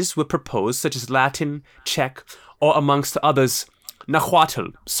languages were proposed, such as Latin, Czech, or amongst others, Nahuatl,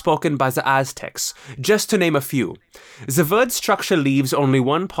 spoken by the Aztecs, just to name a few. The word structure leaves only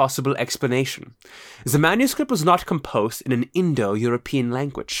one possible explanation. The manuscript was not composed in an Indo-European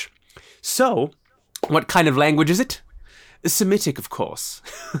language. So, what kind of language is it? Semitic, of course.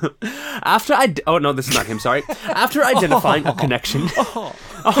 Oh, no, this is not him, sorry. After identifying a connection...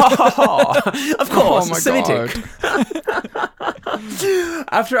 of course, my Semitic. God.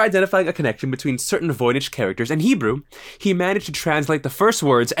 After identifying a connection between certain Voynich characters and Hebrew, he managed to translate the first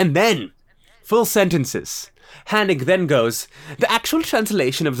words and then full sentences. Hannig then goes, the actual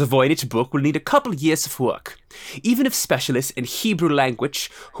translation of the Voynich book will need a couple years of work. Even if specialists in Hebrew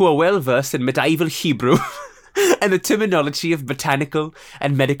language who are well versed in medieval Hebrew and the terminology of botanical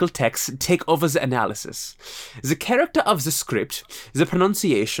and medical texts take over the analysis. The character of the script, the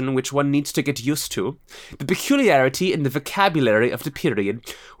pronunciation which one needs to get used to, the peculiarity in the vocabulary of the period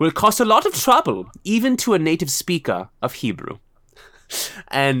will cause a lot of trouble, even to a native speaker of Hebrew.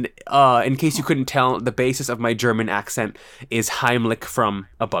 And in case you couldn't tell, the basis of my German accent is Heimlich from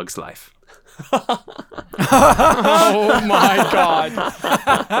A Bug's Life. Oh my God.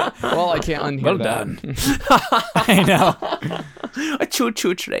 Well, I can't unhear Well that. done. I know. A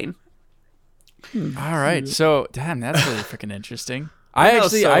choo-choo train. All right. So, damn, that's really freaking interesting. I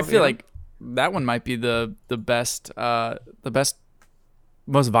feel like that one might be the best, most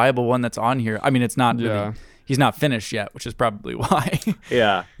viable one that's on here. I mean, it's not. Yeah. Really, he's not finished yet, which is probably why.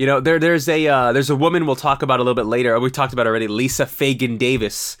 Yeah. You know, there's a woman we'll talk about a little bit later. We talked about already, Lisa Fagan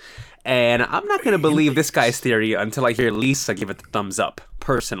Davis. And I'm not going to believe this guy's theory until I hear Lisa give it the thumbs up,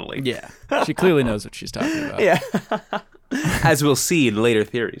 personally. Yeah. She clearly knows what she's talking about. Yeah. As we'll see in later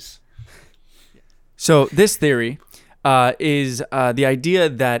theories. So this theory is the idea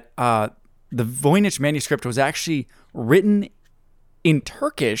that the Voynich manuscript was actually written in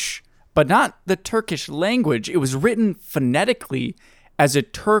Turkish, but not the Turkish language. It was written phonetically as a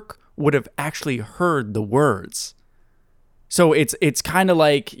Turk would have actually heard the words. So it's kind of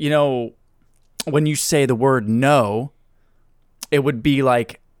like, you know, when you say the word no, it would be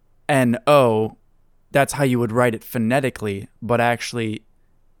like N-O. That's how you would write it phonetically, but actually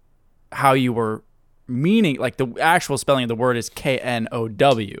how you were meaning, like the actual spelling of the word is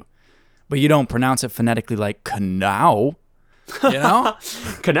K-N-O-W, but you don't pronounce it phonetically like canal, you know?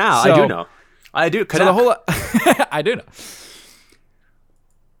 Canal, So- I do know. I do. So Canal. the whole I do know.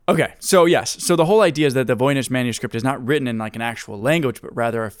 Okay, so yes, so the whole idea is that the Voynich manuscript is not written in like an actual language, but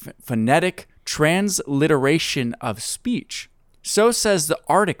rather a phonetic transliteration of speech. So says the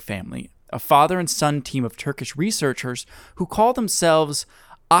Arctic family, a father and son team of Turkish researchers who call themselves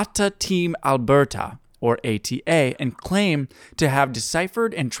Ata Team Alberta, or ATA, and claim to have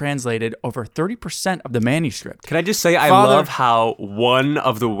deciphered and translated over 30% of the manuscript. Can I just say, I Father- love how one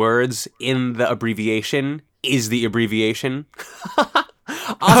of the words in the abbreviation is the abbreviation. Team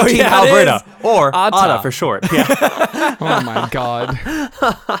yeah, it Alberta, is. or Ata. ATA for short. Yeah. Oh my God.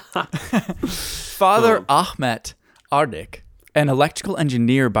 Father Ahmet Ardik, an electrical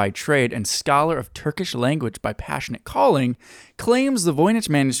engineer by trade and scholar of Turkish language by passionate calling, claims the Voynich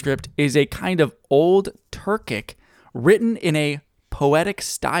manuscript is a kind of Old Turkic written in a poetic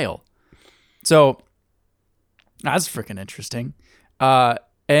style. So, that's freaking interesting.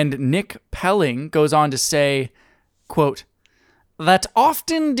 And Nick Pelling goes on to say, quote, that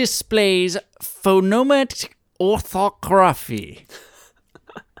often displays phonetic orthography.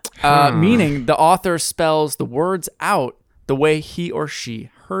 Meaning the author spells the words out the way he or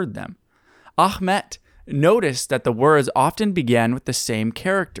she heard them. Ahmet noticed that the words often began with the same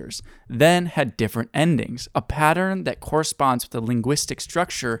characters, then had different endings, a pattern that corresponds with the linguistic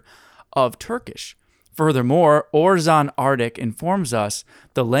structure of Turkish. Furthermore, Orzan Ardik informs us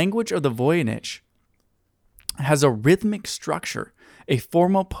the language of the Voynich has a rhythmic structure, a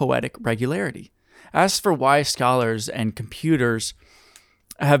formal poetic regularity. As for why scholars and computers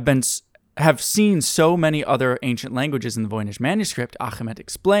have seen so many other ancient languages in the Voynich manuscript, Ahmet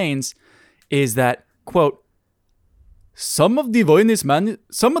explains, is that, quote, some of the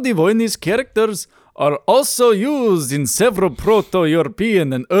Voynich characters are also used in several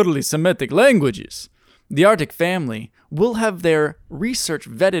Proto-European and early Semitic languages. The Arctic family will have their research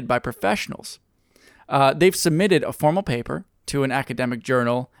vetted by professionals. They've submitted a formal paper to an academic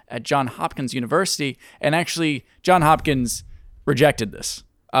journal at Johns Hopkins University, and actually Johns Hopkins rejected this.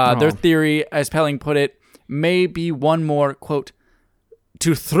 Their theory, as Pelling put it, may be one more, quote,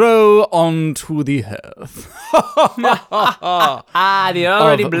 to throw onto the hearth The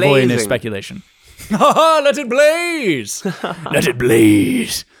already of Voynich blazing. speculation. Let it blaze! Let it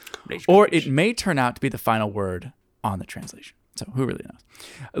blaze! Or it may turn out to be the final word on the translation. So who really knows?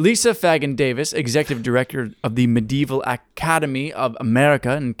 Lisa Fagan Davis, executive director of the Medieval Academy of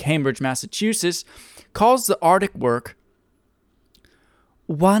America in Cambridge, Massachusetts, calls the Arctic work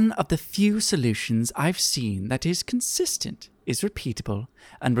one of the few solutions I've seen that is consistent, is repeatable,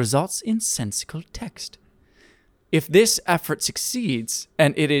 and results in sensical text. if this effort succeeds,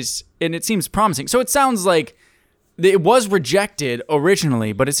 and it seems promising. So it sounds like it was rejected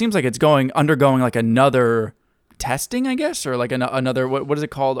originally, but it seems like it's undergoing like another testing, I guess, or like another what is it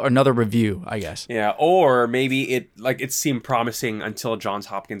called? Another review, I guess. Yeah, or maybe it seemed promising until Johns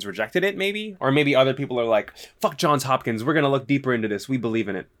Hopkins rejected it, maybe, or maybe other people are like, "Fuck Johns Hopkins, we're gonna look deeper into this. We believe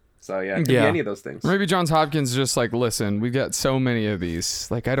in it." So yeah, it could be any of those things. Maybe Johns Hopkins is just like, listen, we've got so many of these.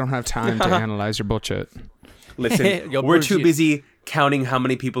 Like, I don't have time to analyze your bullshit. Listen, we're too busy counting how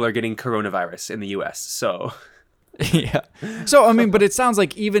many people are getting coronavirus in the U.S. So Yeah. So I mean, but it sounds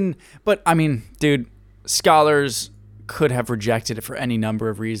like dude, scholars could have rejected it for any number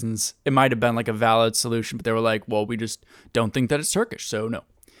of reasons. It might have been like a valid solution, but they were like, well, we just don't think that it's Turkish, so no.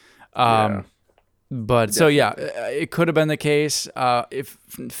 But so yeah, it could have been the case. If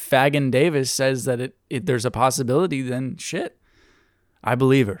Fagin Davis says that there's a possibility, then shit, I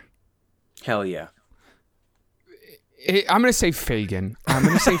believe her. hell yeah. I'm gonna say Fagin. I'm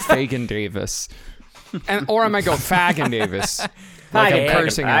gonna say Fagin Davis, or I might go Fagin Davis. Like I'm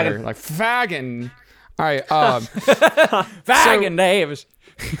cursing at her, like Fagin. All right, Fagin Davis.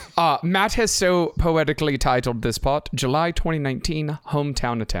 Matt has so poetically titled this part "July 2019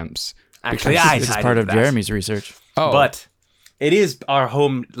 Hometown Attempts." Actually, It's part of Jeremy's research. Oh, but it is our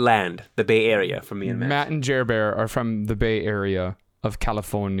homeland, the Bay Area, from me and Matt. Matt and Jer Bear are from the Bay Area of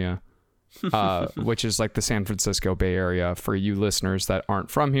California, which is like the San Francisco Bay Area for you listeners that aren't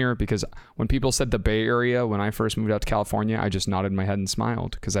from here. Because when people said the Bay Area, when I first moved out to California, I just nodded my head and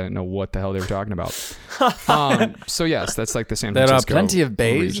smiled because I didn't know what the hell they were talking about. So yes, that's like the San There Francisco. are plenty of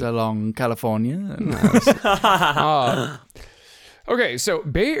bays region. along California. Okay, so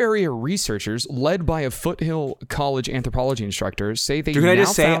Bay Area researchers, led by a Foothill College anthropology instructor, say they Dude, can I now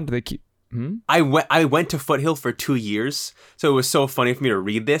just say- found the key. I went to Foothill for 2 years, so it was so funny for me to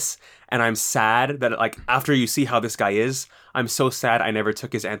read this, and I'm sad that like after you see how this guy is, I'm so sad I never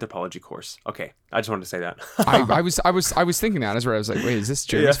took his anthropology course. Okay, I just wanted to say that. I was thinking that as well. I was like, wait, is this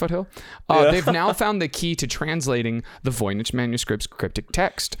Jeremy's Foothill? They've now found the key to translating the Voynich manuscript's cryptic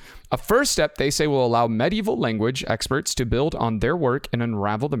text. A first step, they say, will allow medieval language experts to build on their work and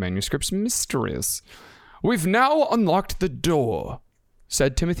unravel the manuscript's mysteries. We've now unlocked the door,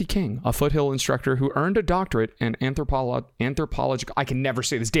 said Timothy King, a Foothill instructor who earned a doctorate in anthropological. I can never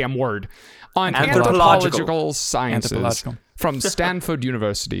say this damn word. On anthropological sciences Anthropological. from Stanford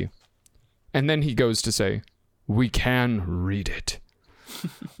University. And then he goes to say, we can read it.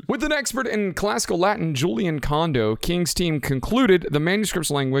 With an expert in classical Latin, Julian Kondo, King's team concluded the manuscript's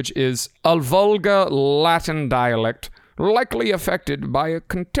language is a vulgar Latin dialect, likely affected by a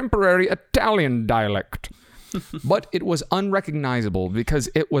contemporary Italian dialect. But it was unrecognizable because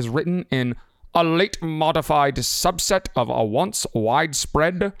it was written in a late modified subset of a once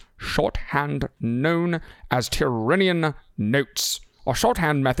widespread shorthand known as Tyrrhenian notes, a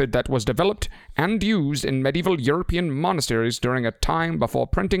shorthand method that was developed and used in medieval European monasteries during a time before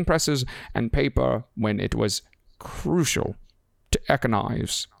printing presses and paper, when it was crucial to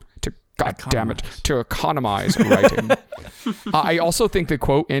economize writing. I also think the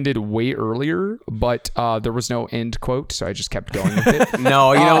quote ended way earlier, but there was no end quote, so I just kept going with it.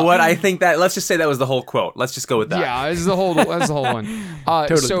 No, you know what? I think that let's just say that was the whole quote. Let's just go with that. Yeah, that's the whole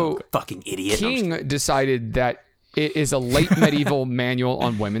one. So Fucking idiot. King decided that it is a late medieval manual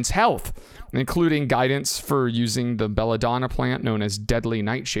on women's health, including guidance for using the belladonna plant known as deadly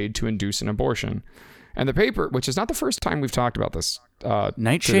nightshade to induce an abortion. And the paper, which is not the first time we've talked about this.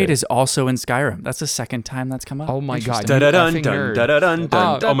 Nightshade today. is also in Skyrim. That's the second time that's come up. Oh my god! Dun you dun effing dun nerd. dun dun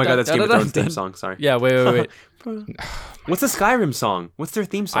dun. Oh my god, that's Game of Thrones dun. theme song. Sorry. Yeah, wait. What's the Skyrim song? What's their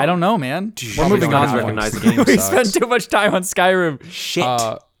theme song? I don't know, man. We're Probably moving not on. recognizable. We spent too much time on Skyrim.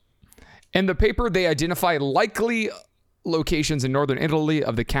 Shit. In the paper, they identify likely locations in northern Italy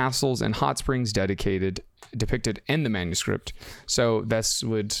of the castles and hot springs depicted in the manuscript. So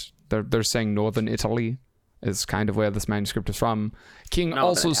they're saying northern Italy is kind of where this manuscript is from. King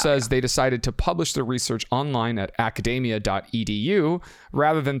also says they decided to publish the research online at academia.edu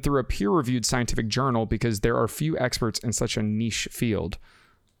rather than through a peer-reviewed scientific journal because there are few experts in such a niche field.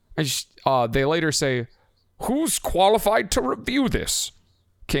 They later say, who's qualified to review this?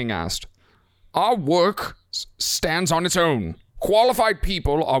 King asked. Our work stands on its own. Qualified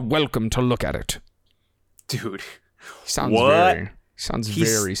people are welcome to look at it. Dude. Sounds What?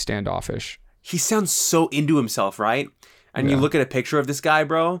 very standoffish. He sounds so into himself, right? And you look at a picture of this guy,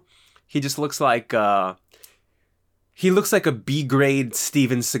 bro. He just looks like a B-grade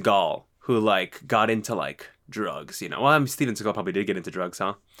Steven Seagal who like got into like drugs, you know. Well, Steven Seagal probably did get into drugs,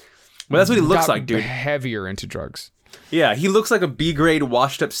 huh? Well, that's what he looks Got like, dude. Heavier into drugs. Yeah, he looks like a B-grade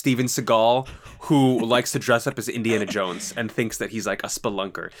washed-up Steven Seagal who likes to dress up as Indiana Jones and thinks that he's like a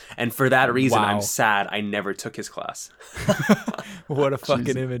spelunker. And for that reason, Wow. I'm sad I never took his class. What a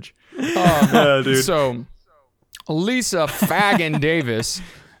fucking image. Dude. So, Lisa Fagin Davis,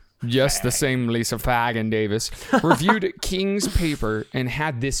 yes, the same Lisa Fagin Davis, reviewed King's paper and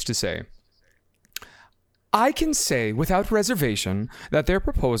had this to say. I can say without reservation that their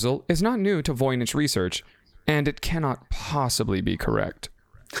proposal is not new to Voynich research, and it cannot possibly be correct.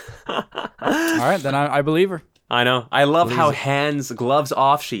 All right, then I believe her. I know. I love how gloves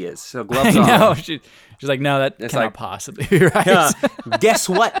off she is. So gloves I off. know. She's like, no, that cannot like- possibly be right. Yeah. Guess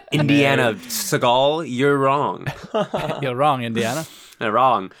what, Indiana Seagal? You're wrong. You're wrong, Indiana.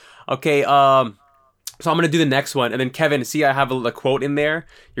 Wrong. Okay, so I'm going to do the next one. And then, Kevin, see I have a quote in there?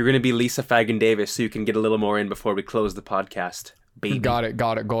 You're going to be Lisa Fagin Davis so you can get a little more in before we close the podcast. Baby. Got it.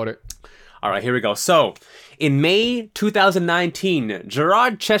 All right, here we go. So, in May 2019,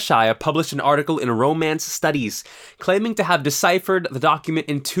 Gerard Cheshire published an article in Romance Studies claiming to have deciphered the document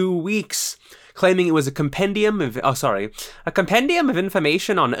in 2 weeks, claiming it was a compendium of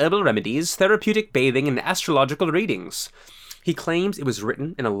information on herbal remedies, therapeutic bathing, and astrological readings. He claims it was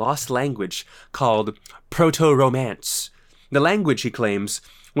written in a lost language called Proto-Romance. The language, he claims,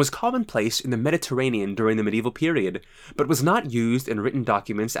 was commonplace in the Mediterranean during the medieval period, but was not used in written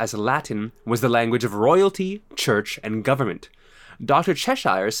documents as Latin was the language of royalty, church, and government. Dr.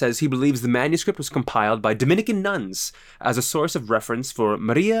 Cheshire says he believes the manuscript was compiled by Dominican nuns as a source of reference for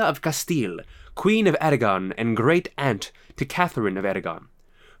Maria of Castile, Queen of Aragon and great-aunt to Catherine of Aragon.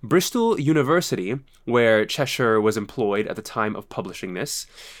 Bristol University, where Cheshire was employed at the time of publishing this,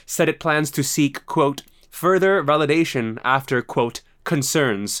 said it plans to seek, quote, further validation after, quote,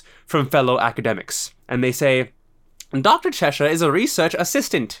 concerns from fellow academics. And they say, Dr. Cheshire is a research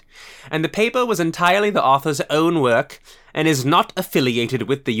assistant, and the paper was entirely the author's own work and is not affiliated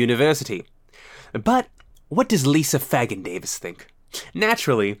with the university. But what does Lisa Fagin Davis think?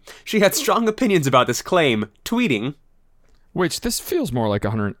 Naturally, she had strong opinions about this claim, tweeting, Which this feels more like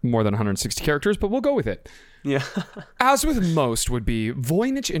more than 160 characters, but we'll go with it. yeah, As with most would-be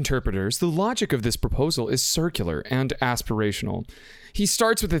Voynich interpreters, the logic of this proposal is circular and aspirational. He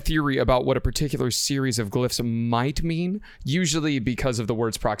starts with a theory about what a particular series of glyphs might mean, usually because of the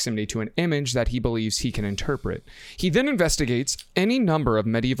word's proximity to an image that he believes he can interpret. He then investigates any number of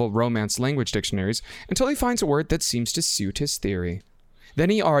medieval Romance language dictionaries until he finds a word that seems to suit his theory. Then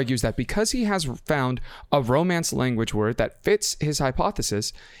he argues that because he has found a Romance language word that fits his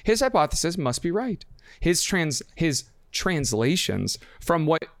hypothesis must be right. His translations from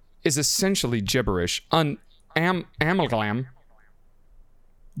what is essentially gibberish, amalgam,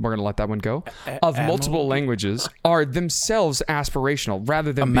 we're going to let that one go, of multiple languages are themselves aspirational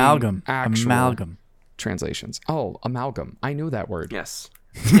rather than Amalgam. being actual Amalgam. translations. Oh, amalgam. I knew that word. yes.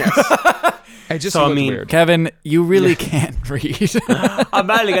 It just So, I looked mean, weird. Kevin, you really can't read. If you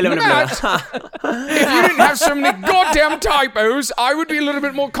didn't have so many goddamn typos, I would be a little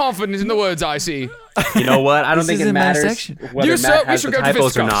bit more confident in the words I see. You know what? I don't think it isn't my matters section. whether You, Matt sir, we has should the go to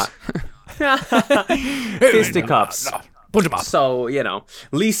typos or not. fisticuffs. Fisticuffs. So, you know,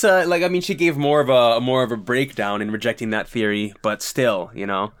 Lisa, she gave more of a breakdown in rejecting that theory, but still, you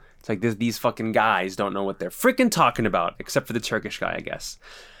know, it's like these fucking guys don't know what they're freaking talking about, except for the Turkish guy, I guess.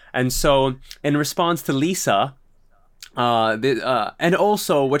 And so, in response to Lisa, and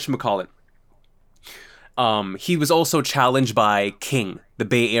also, whatchamacallit, he was also challenged by King, the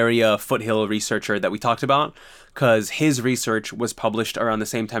Bay Area foothill researcher that we talked about, because his research was published around the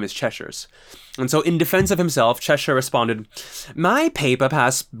same time as Cheshire's. And so in defense of himself, Cheshire responded, "My paper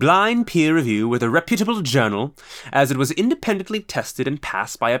passed blind peer review with a reputable journal, as it was independently tested and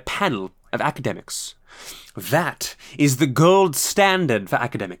passed by a panel of academics. That is the gold standard for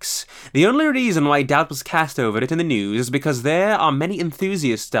academics. The only reason why doubt was cast over it in the news is because there are many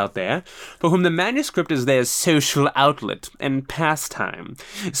enthusiasts out there for whom the manuscript is their social outlet and pastime.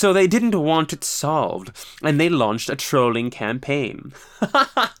 So they didn't want it solved, and they launched a trolling campaign."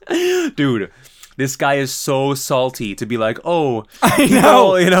 Dude, this guy is so salty to be like, oh, I know,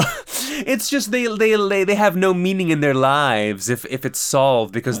 know. you know, it's just they have no meaning in their lives if it's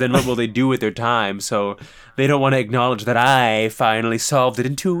solved, because then what will they do with their time? So they don't want to acknowledge that I finally solved it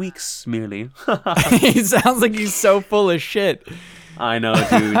in 2 weeks merely. He sounds like he's so full of shit. I know,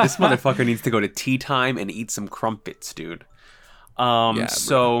 dude. This motherfucker needs to go to tea time and eat some crumpets, dude.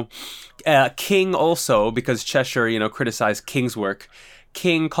 King also, because Cheshire, you know, criticized King's work,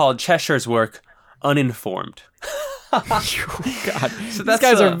 King called Cheshire's work uninformed. God, So these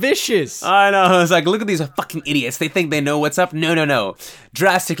guys are vicious. I know. I was like, look at these fucking idiots. They think they know what's up. No.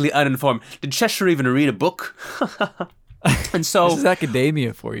 Drastically uninformed. Did Cheshire even read a book? And so This is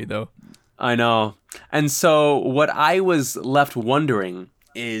academia for you, though. I know. And so what I was left wondering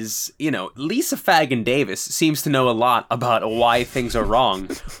is, Lisa Fagin Davis seems to know a lot about why things are wrong.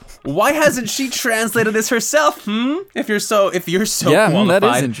 Why hasn't she translated this herself? If you're so qualified,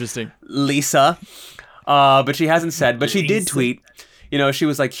 that is interesting. Lisa. But she hasn't said. But she did tweet. She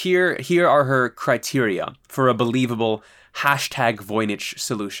was like, here are her criteria for a believable #Voynich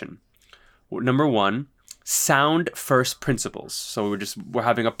solution. Number 1, sound first principles. So we're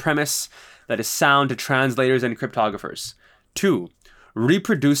having a premise that is sound to translators and cryptographers. 2,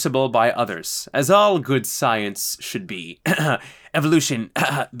 reproducible by others, as all good science should be. Evolution,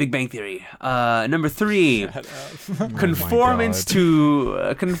 Big Bang Theory. Number 3, conformance to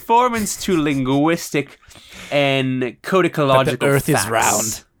linguistic and codicological the Earth facts. is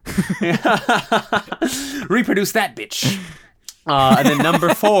round. Reproduce that bitch. And then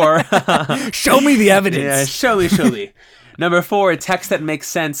number 4, Show me the evidence. yeah, show me. Number 4, text that makes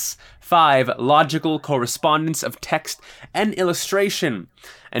sense. 5, logical correspondence of text and illustration.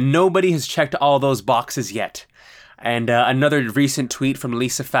 And nobody has checked all those boxes yet. And another recent tweet from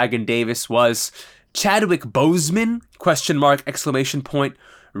Lisa Fagin Davis was, Chadwick Boseman? ?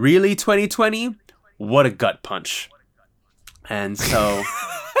 Really 2020? What a gut punch. And so,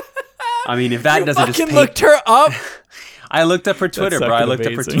 I mean, if that doesn't just Fucking paint... looked her up. I looked up her Twitter, bro. I looked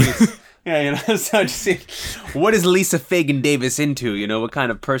up her amazing. tweets. Yeah, so just see, what is Lisa Fagin Davis into? What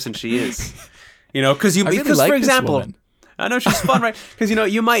kind of person she is? Because really like for this example, woman. I know she's fun, right? Because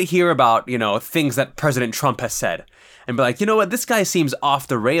you might hear about things that President Trump has said, and be like, what, this guy seems off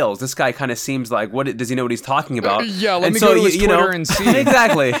the rails. This guy kind of seems like, what does he know what he's talking about? Yeah, let And me so, go to his Twitter and see.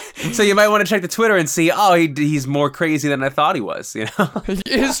 Exactly. So you might want to check the Twitter and see, he's more crazy than I thought he was.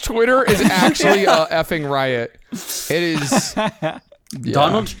 His Twitter is actually a effing riot. It is. Yeah.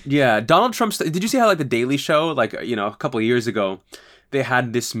 Donald Trump. Did you see how the Daily Show, a couple of years ago, they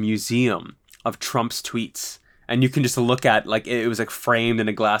had this museum of Trump's tweets, and you can just look at it was framed in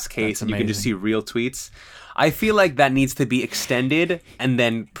a glass case, That's and you can just see amazing. real tweets. I feel like that needs to be extended and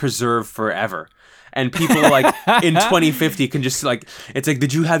then preserved forever. And people in 2050 can just it's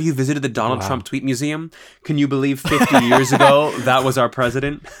did you visited the Donald Trump tweet museum? Can you believe 50 years ago that was our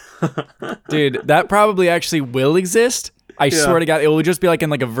president? Dude, that probably actually will exist. I swear to God, it will just be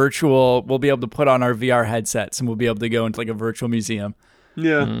in a virtual. We'll be able to put on our VR headsets and we'll be able to go into a virtual museum.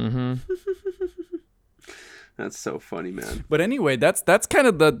 Yeah. Mm-hmm. That's so funny, man. But anyway, that's kind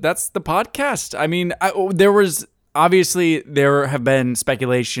of the podcast. I mean, there have been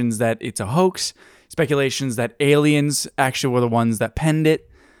speculations that it's a hoax, speculations that aliens actually were the ones that penned it.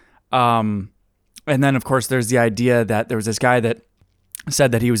 And then of course there's the idea that there was this guy that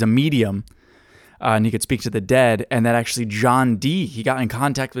said that he was a medium. And he could speak to the dead, and that actually John Dee, he got in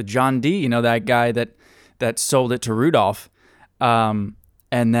contact with John Dee, that guy that sold it to Rudolph, and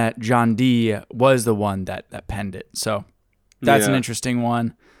that John Dee was the one that penned it. So that's an interesting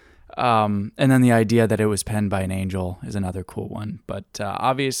one. And then the idea that it was penned by an angel is another cool one. But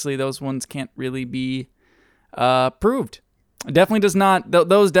obviously those ones can't really be proved. It definitely does not.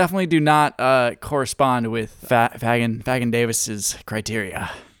 Those definitely do not correspond with Fagin Davis's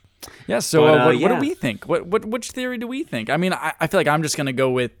criteria. Yeah, so what do we think? Which theory do we think? I mean, I feel like I'm just going to go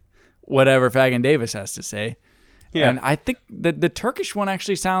with whatever Fagin Davis has to say. Yeah. And I think the Turkish one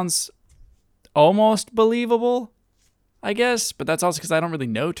actually sounds almost believable, I guess, but that's also because I don't really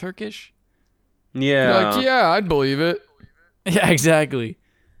know Turkish. Yeah. Yeah, I'd believe it. Yeah, exactly.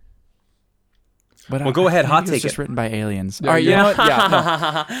 But go ahead, hot take it. It's just written by aliens. Yeah, All right, you know what? Yeah,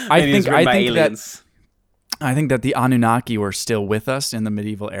 no. I think that the Anunnaki were still with us in the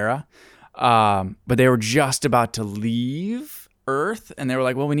medieval era, but they were just about to leave Earth, and they were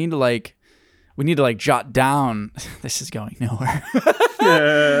like, "Well, we need to jot down." This is going nowhere.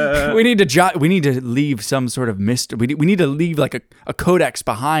 We need to leave some sort of mystery. We need to leave a codex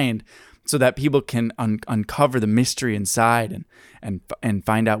behind, so that people can uncover the mystery inside and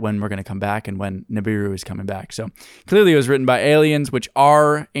find out when we're going to come back and when Nibiru is coming back. So clearly it was written by aliens, which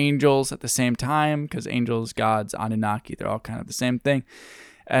are angels at the same time, because angels, gods, Anunnaki, they're all kind of the same thing.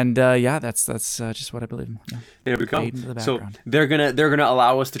 And that's just what I believe. Yeah. There we go. Fade into the So background. they're gonna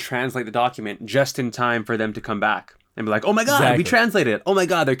allow us to translate the document just in time for them to come back and be like, "Oh my God, Exactly. we translated it! Oh my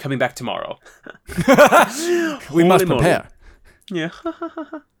God, they're coming back tomorrow." We must Holy moly. prepare. Yeah.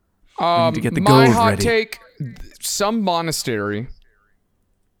 need to get the My gold hot ready. take: some monastery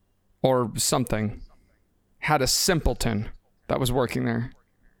or something had a simpleton that was working there,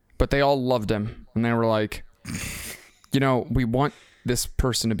 but they all loved him, and they were like, we want this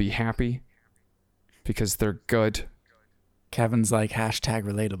person to be happy because they're good. Kevin's like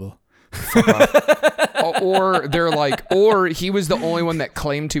 #relatable. Or they're like, or he was the only one that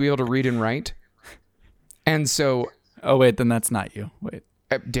claimed to be able to read and write. And so... Oh, wait, then that's not you. Wait.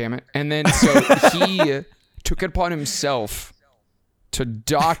 Damn it. And then so he took it upon himself to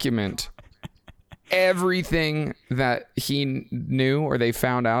document everything that he knew or they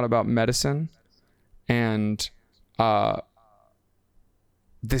found out about medicine. And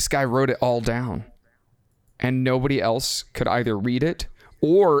this guy wrote it all down. And nobody else could either read it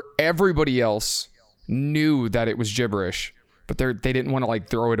or everybody else knew that it was gibberish, but they didn't want to like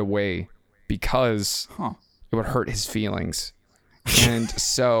throw it away because it would hurt his feelings. And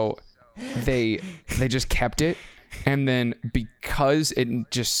so they just kept it. And then because it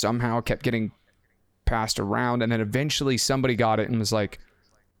just somehow kept getting passed around, and then eventually somebody got it and was like,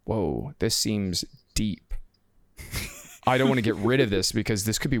 whoa, this seems deep. I don't want to get rid of this because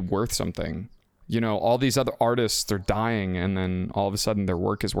this could be worth something. All these other artists, they're dying, and then all of a sudden their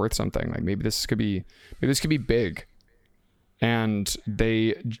work is worth something. Like maybe this could be big. And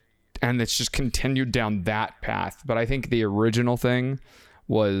it's just continued down that path. But I think the original thing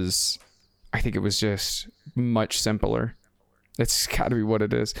was, I think it was just much simpler. It's got to be what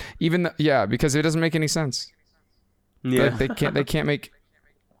it is. Because it doesn't make any sense. Yeah, they can't make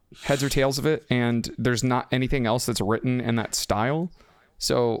heads or tails of it, and there's not anything else that's written in that style.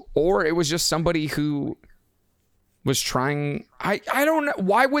 So, or it was just somebody who was trying. I don't know.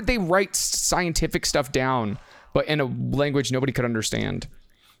 Why would they write scientific stuff down, but in a language nobody could understand?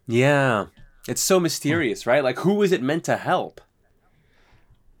 Yeah, it's so mysterious, right? Like, who is it meant to help?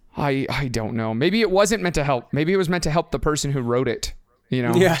 I don't know. Maybe it wasn't meant to help. Maybe it was meant to help the person who wrote it.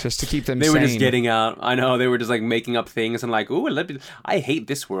 Just to keep them sane. They were just getting out. I know, they were just like making up things and like, ooh, I hate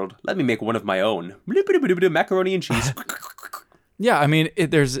this world. Let me make one of my own. Macaroni and cheese. Yeah, I mean,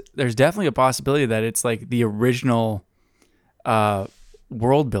 there's definitely a possibility that it's like the original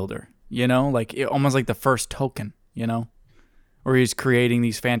world builder, like almost like the first Tolkien, where he's creating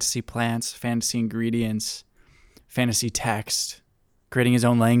these fantasy plants, fantasy ingredients, fantasy text, creating his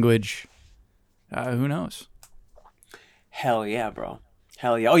own language. Who knows? Hell yeah, bro.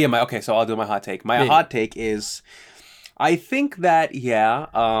 Hell yeah. Oh yeah, so I'll do my hot take. My hot take is, I think that,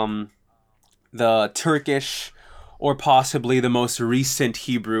 the Turkish, or possibly the most recent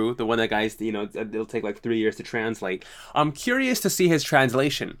Hebrew, the one that guys, it'll take like 3 years to translate. I'm curious to see his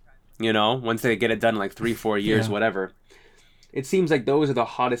translation, once they get it done in like 3-4 years, whatever. It seems like those are the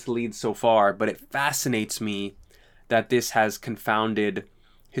hottest leads so far, but it fascinates me that this has confounded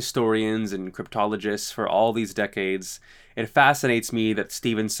historians and cryptologists for all these decades. It fascinates me that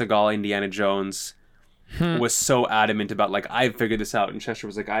Steven Seagal, Indiana Jones, was so adamant about like, I've figured this out, and Chester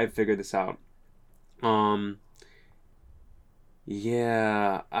was like, I've figured this out.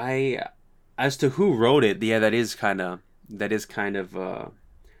 Yeah, as to who wrote it, that is kind of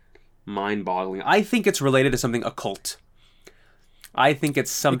mind-boggling. I think it's related to something occult. I think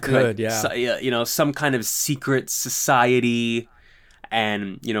it's something some kind of secret society,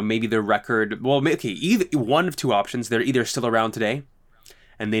 and maybe the record. Well, okay, either one of two options. They're either still around today,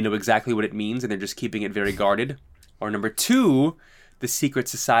 and they know exactly what it means, and they're just keeping it very guarded, or number two, the secret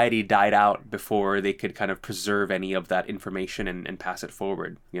society died out before they could kind of preserve any of that information and pass it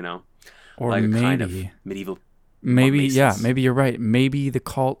forward, Or like maybe a kind of medieval. Maybe maybe you're right. Maybe the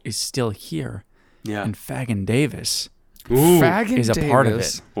cult is still here. Yeah. And Fagin Davis is a part of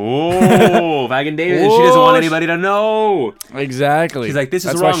it. Oh, Fagin Davis. She doesn't want anybody to know. Exactly. She's like, this is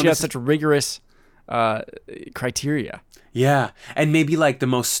That's wrong. Why she has such rigorous criteria. Yeah. And maybe like the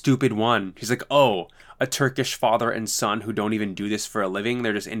most stupid one. She's like, oh, a Turkish father and son who don't even do this for a living.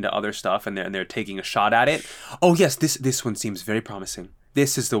 They're just into other stuff, and they're taking a shot at it. Oh yes, this one seems very promising.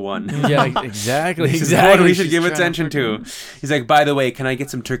 This is the one. Yeah, exactly. This is the one we should give attention to. He's like, by the way, can I get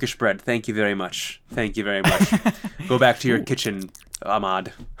some Turkish bread? Thank you very much. Thank you very much. Go back to your kitchen,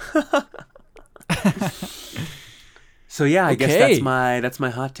 Ahmad. So yeah, I guess that's my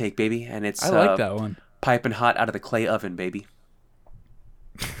hot take, baby, and it's I like that one. Piping hot out of the clay oven, baby.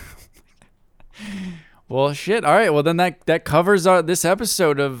 Well, shit. All right. Well, then that covers this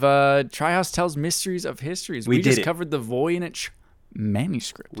episode of Tryhouse Tells Mysteries of Histories. We just covered the Voynich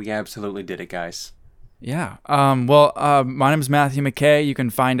manuscript. We absolutely did it, guys. Yeah. My name is Matthew McKay. You can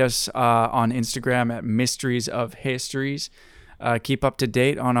find us on Instagram at Mysteries of Histories. Keep up to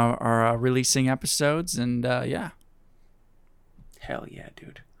date on our releasing episodes, and yeah. Hell yeah,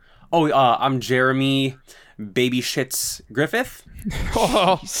 dude. Oh, I'm Jeremy Baby Shits Griffith.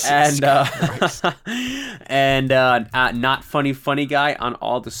 Oh, and Not Funny Guy on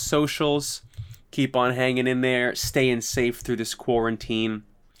all the socials. keep on hanging in there, staying safe through this quarantine,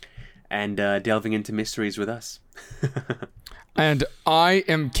 and delving into mysteries with us. And I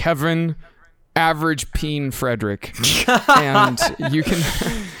am Kevin Average Peen Frederick. And you can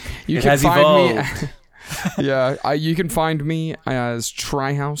find me. Yeah, you can find me as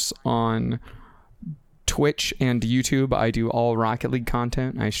Tryhouse on Twitch and YouTube. I do all Rocket League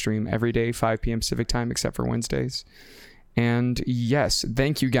content. I stream every day, 5 p.m. Pacific time, except for Wednesdays. And yes,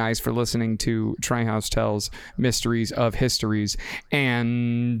 thank you guys for listening to Tryhouse Tells Mysteries of Histories.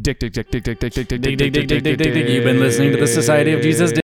 And Dick. You've been listening to the Society of Jesus.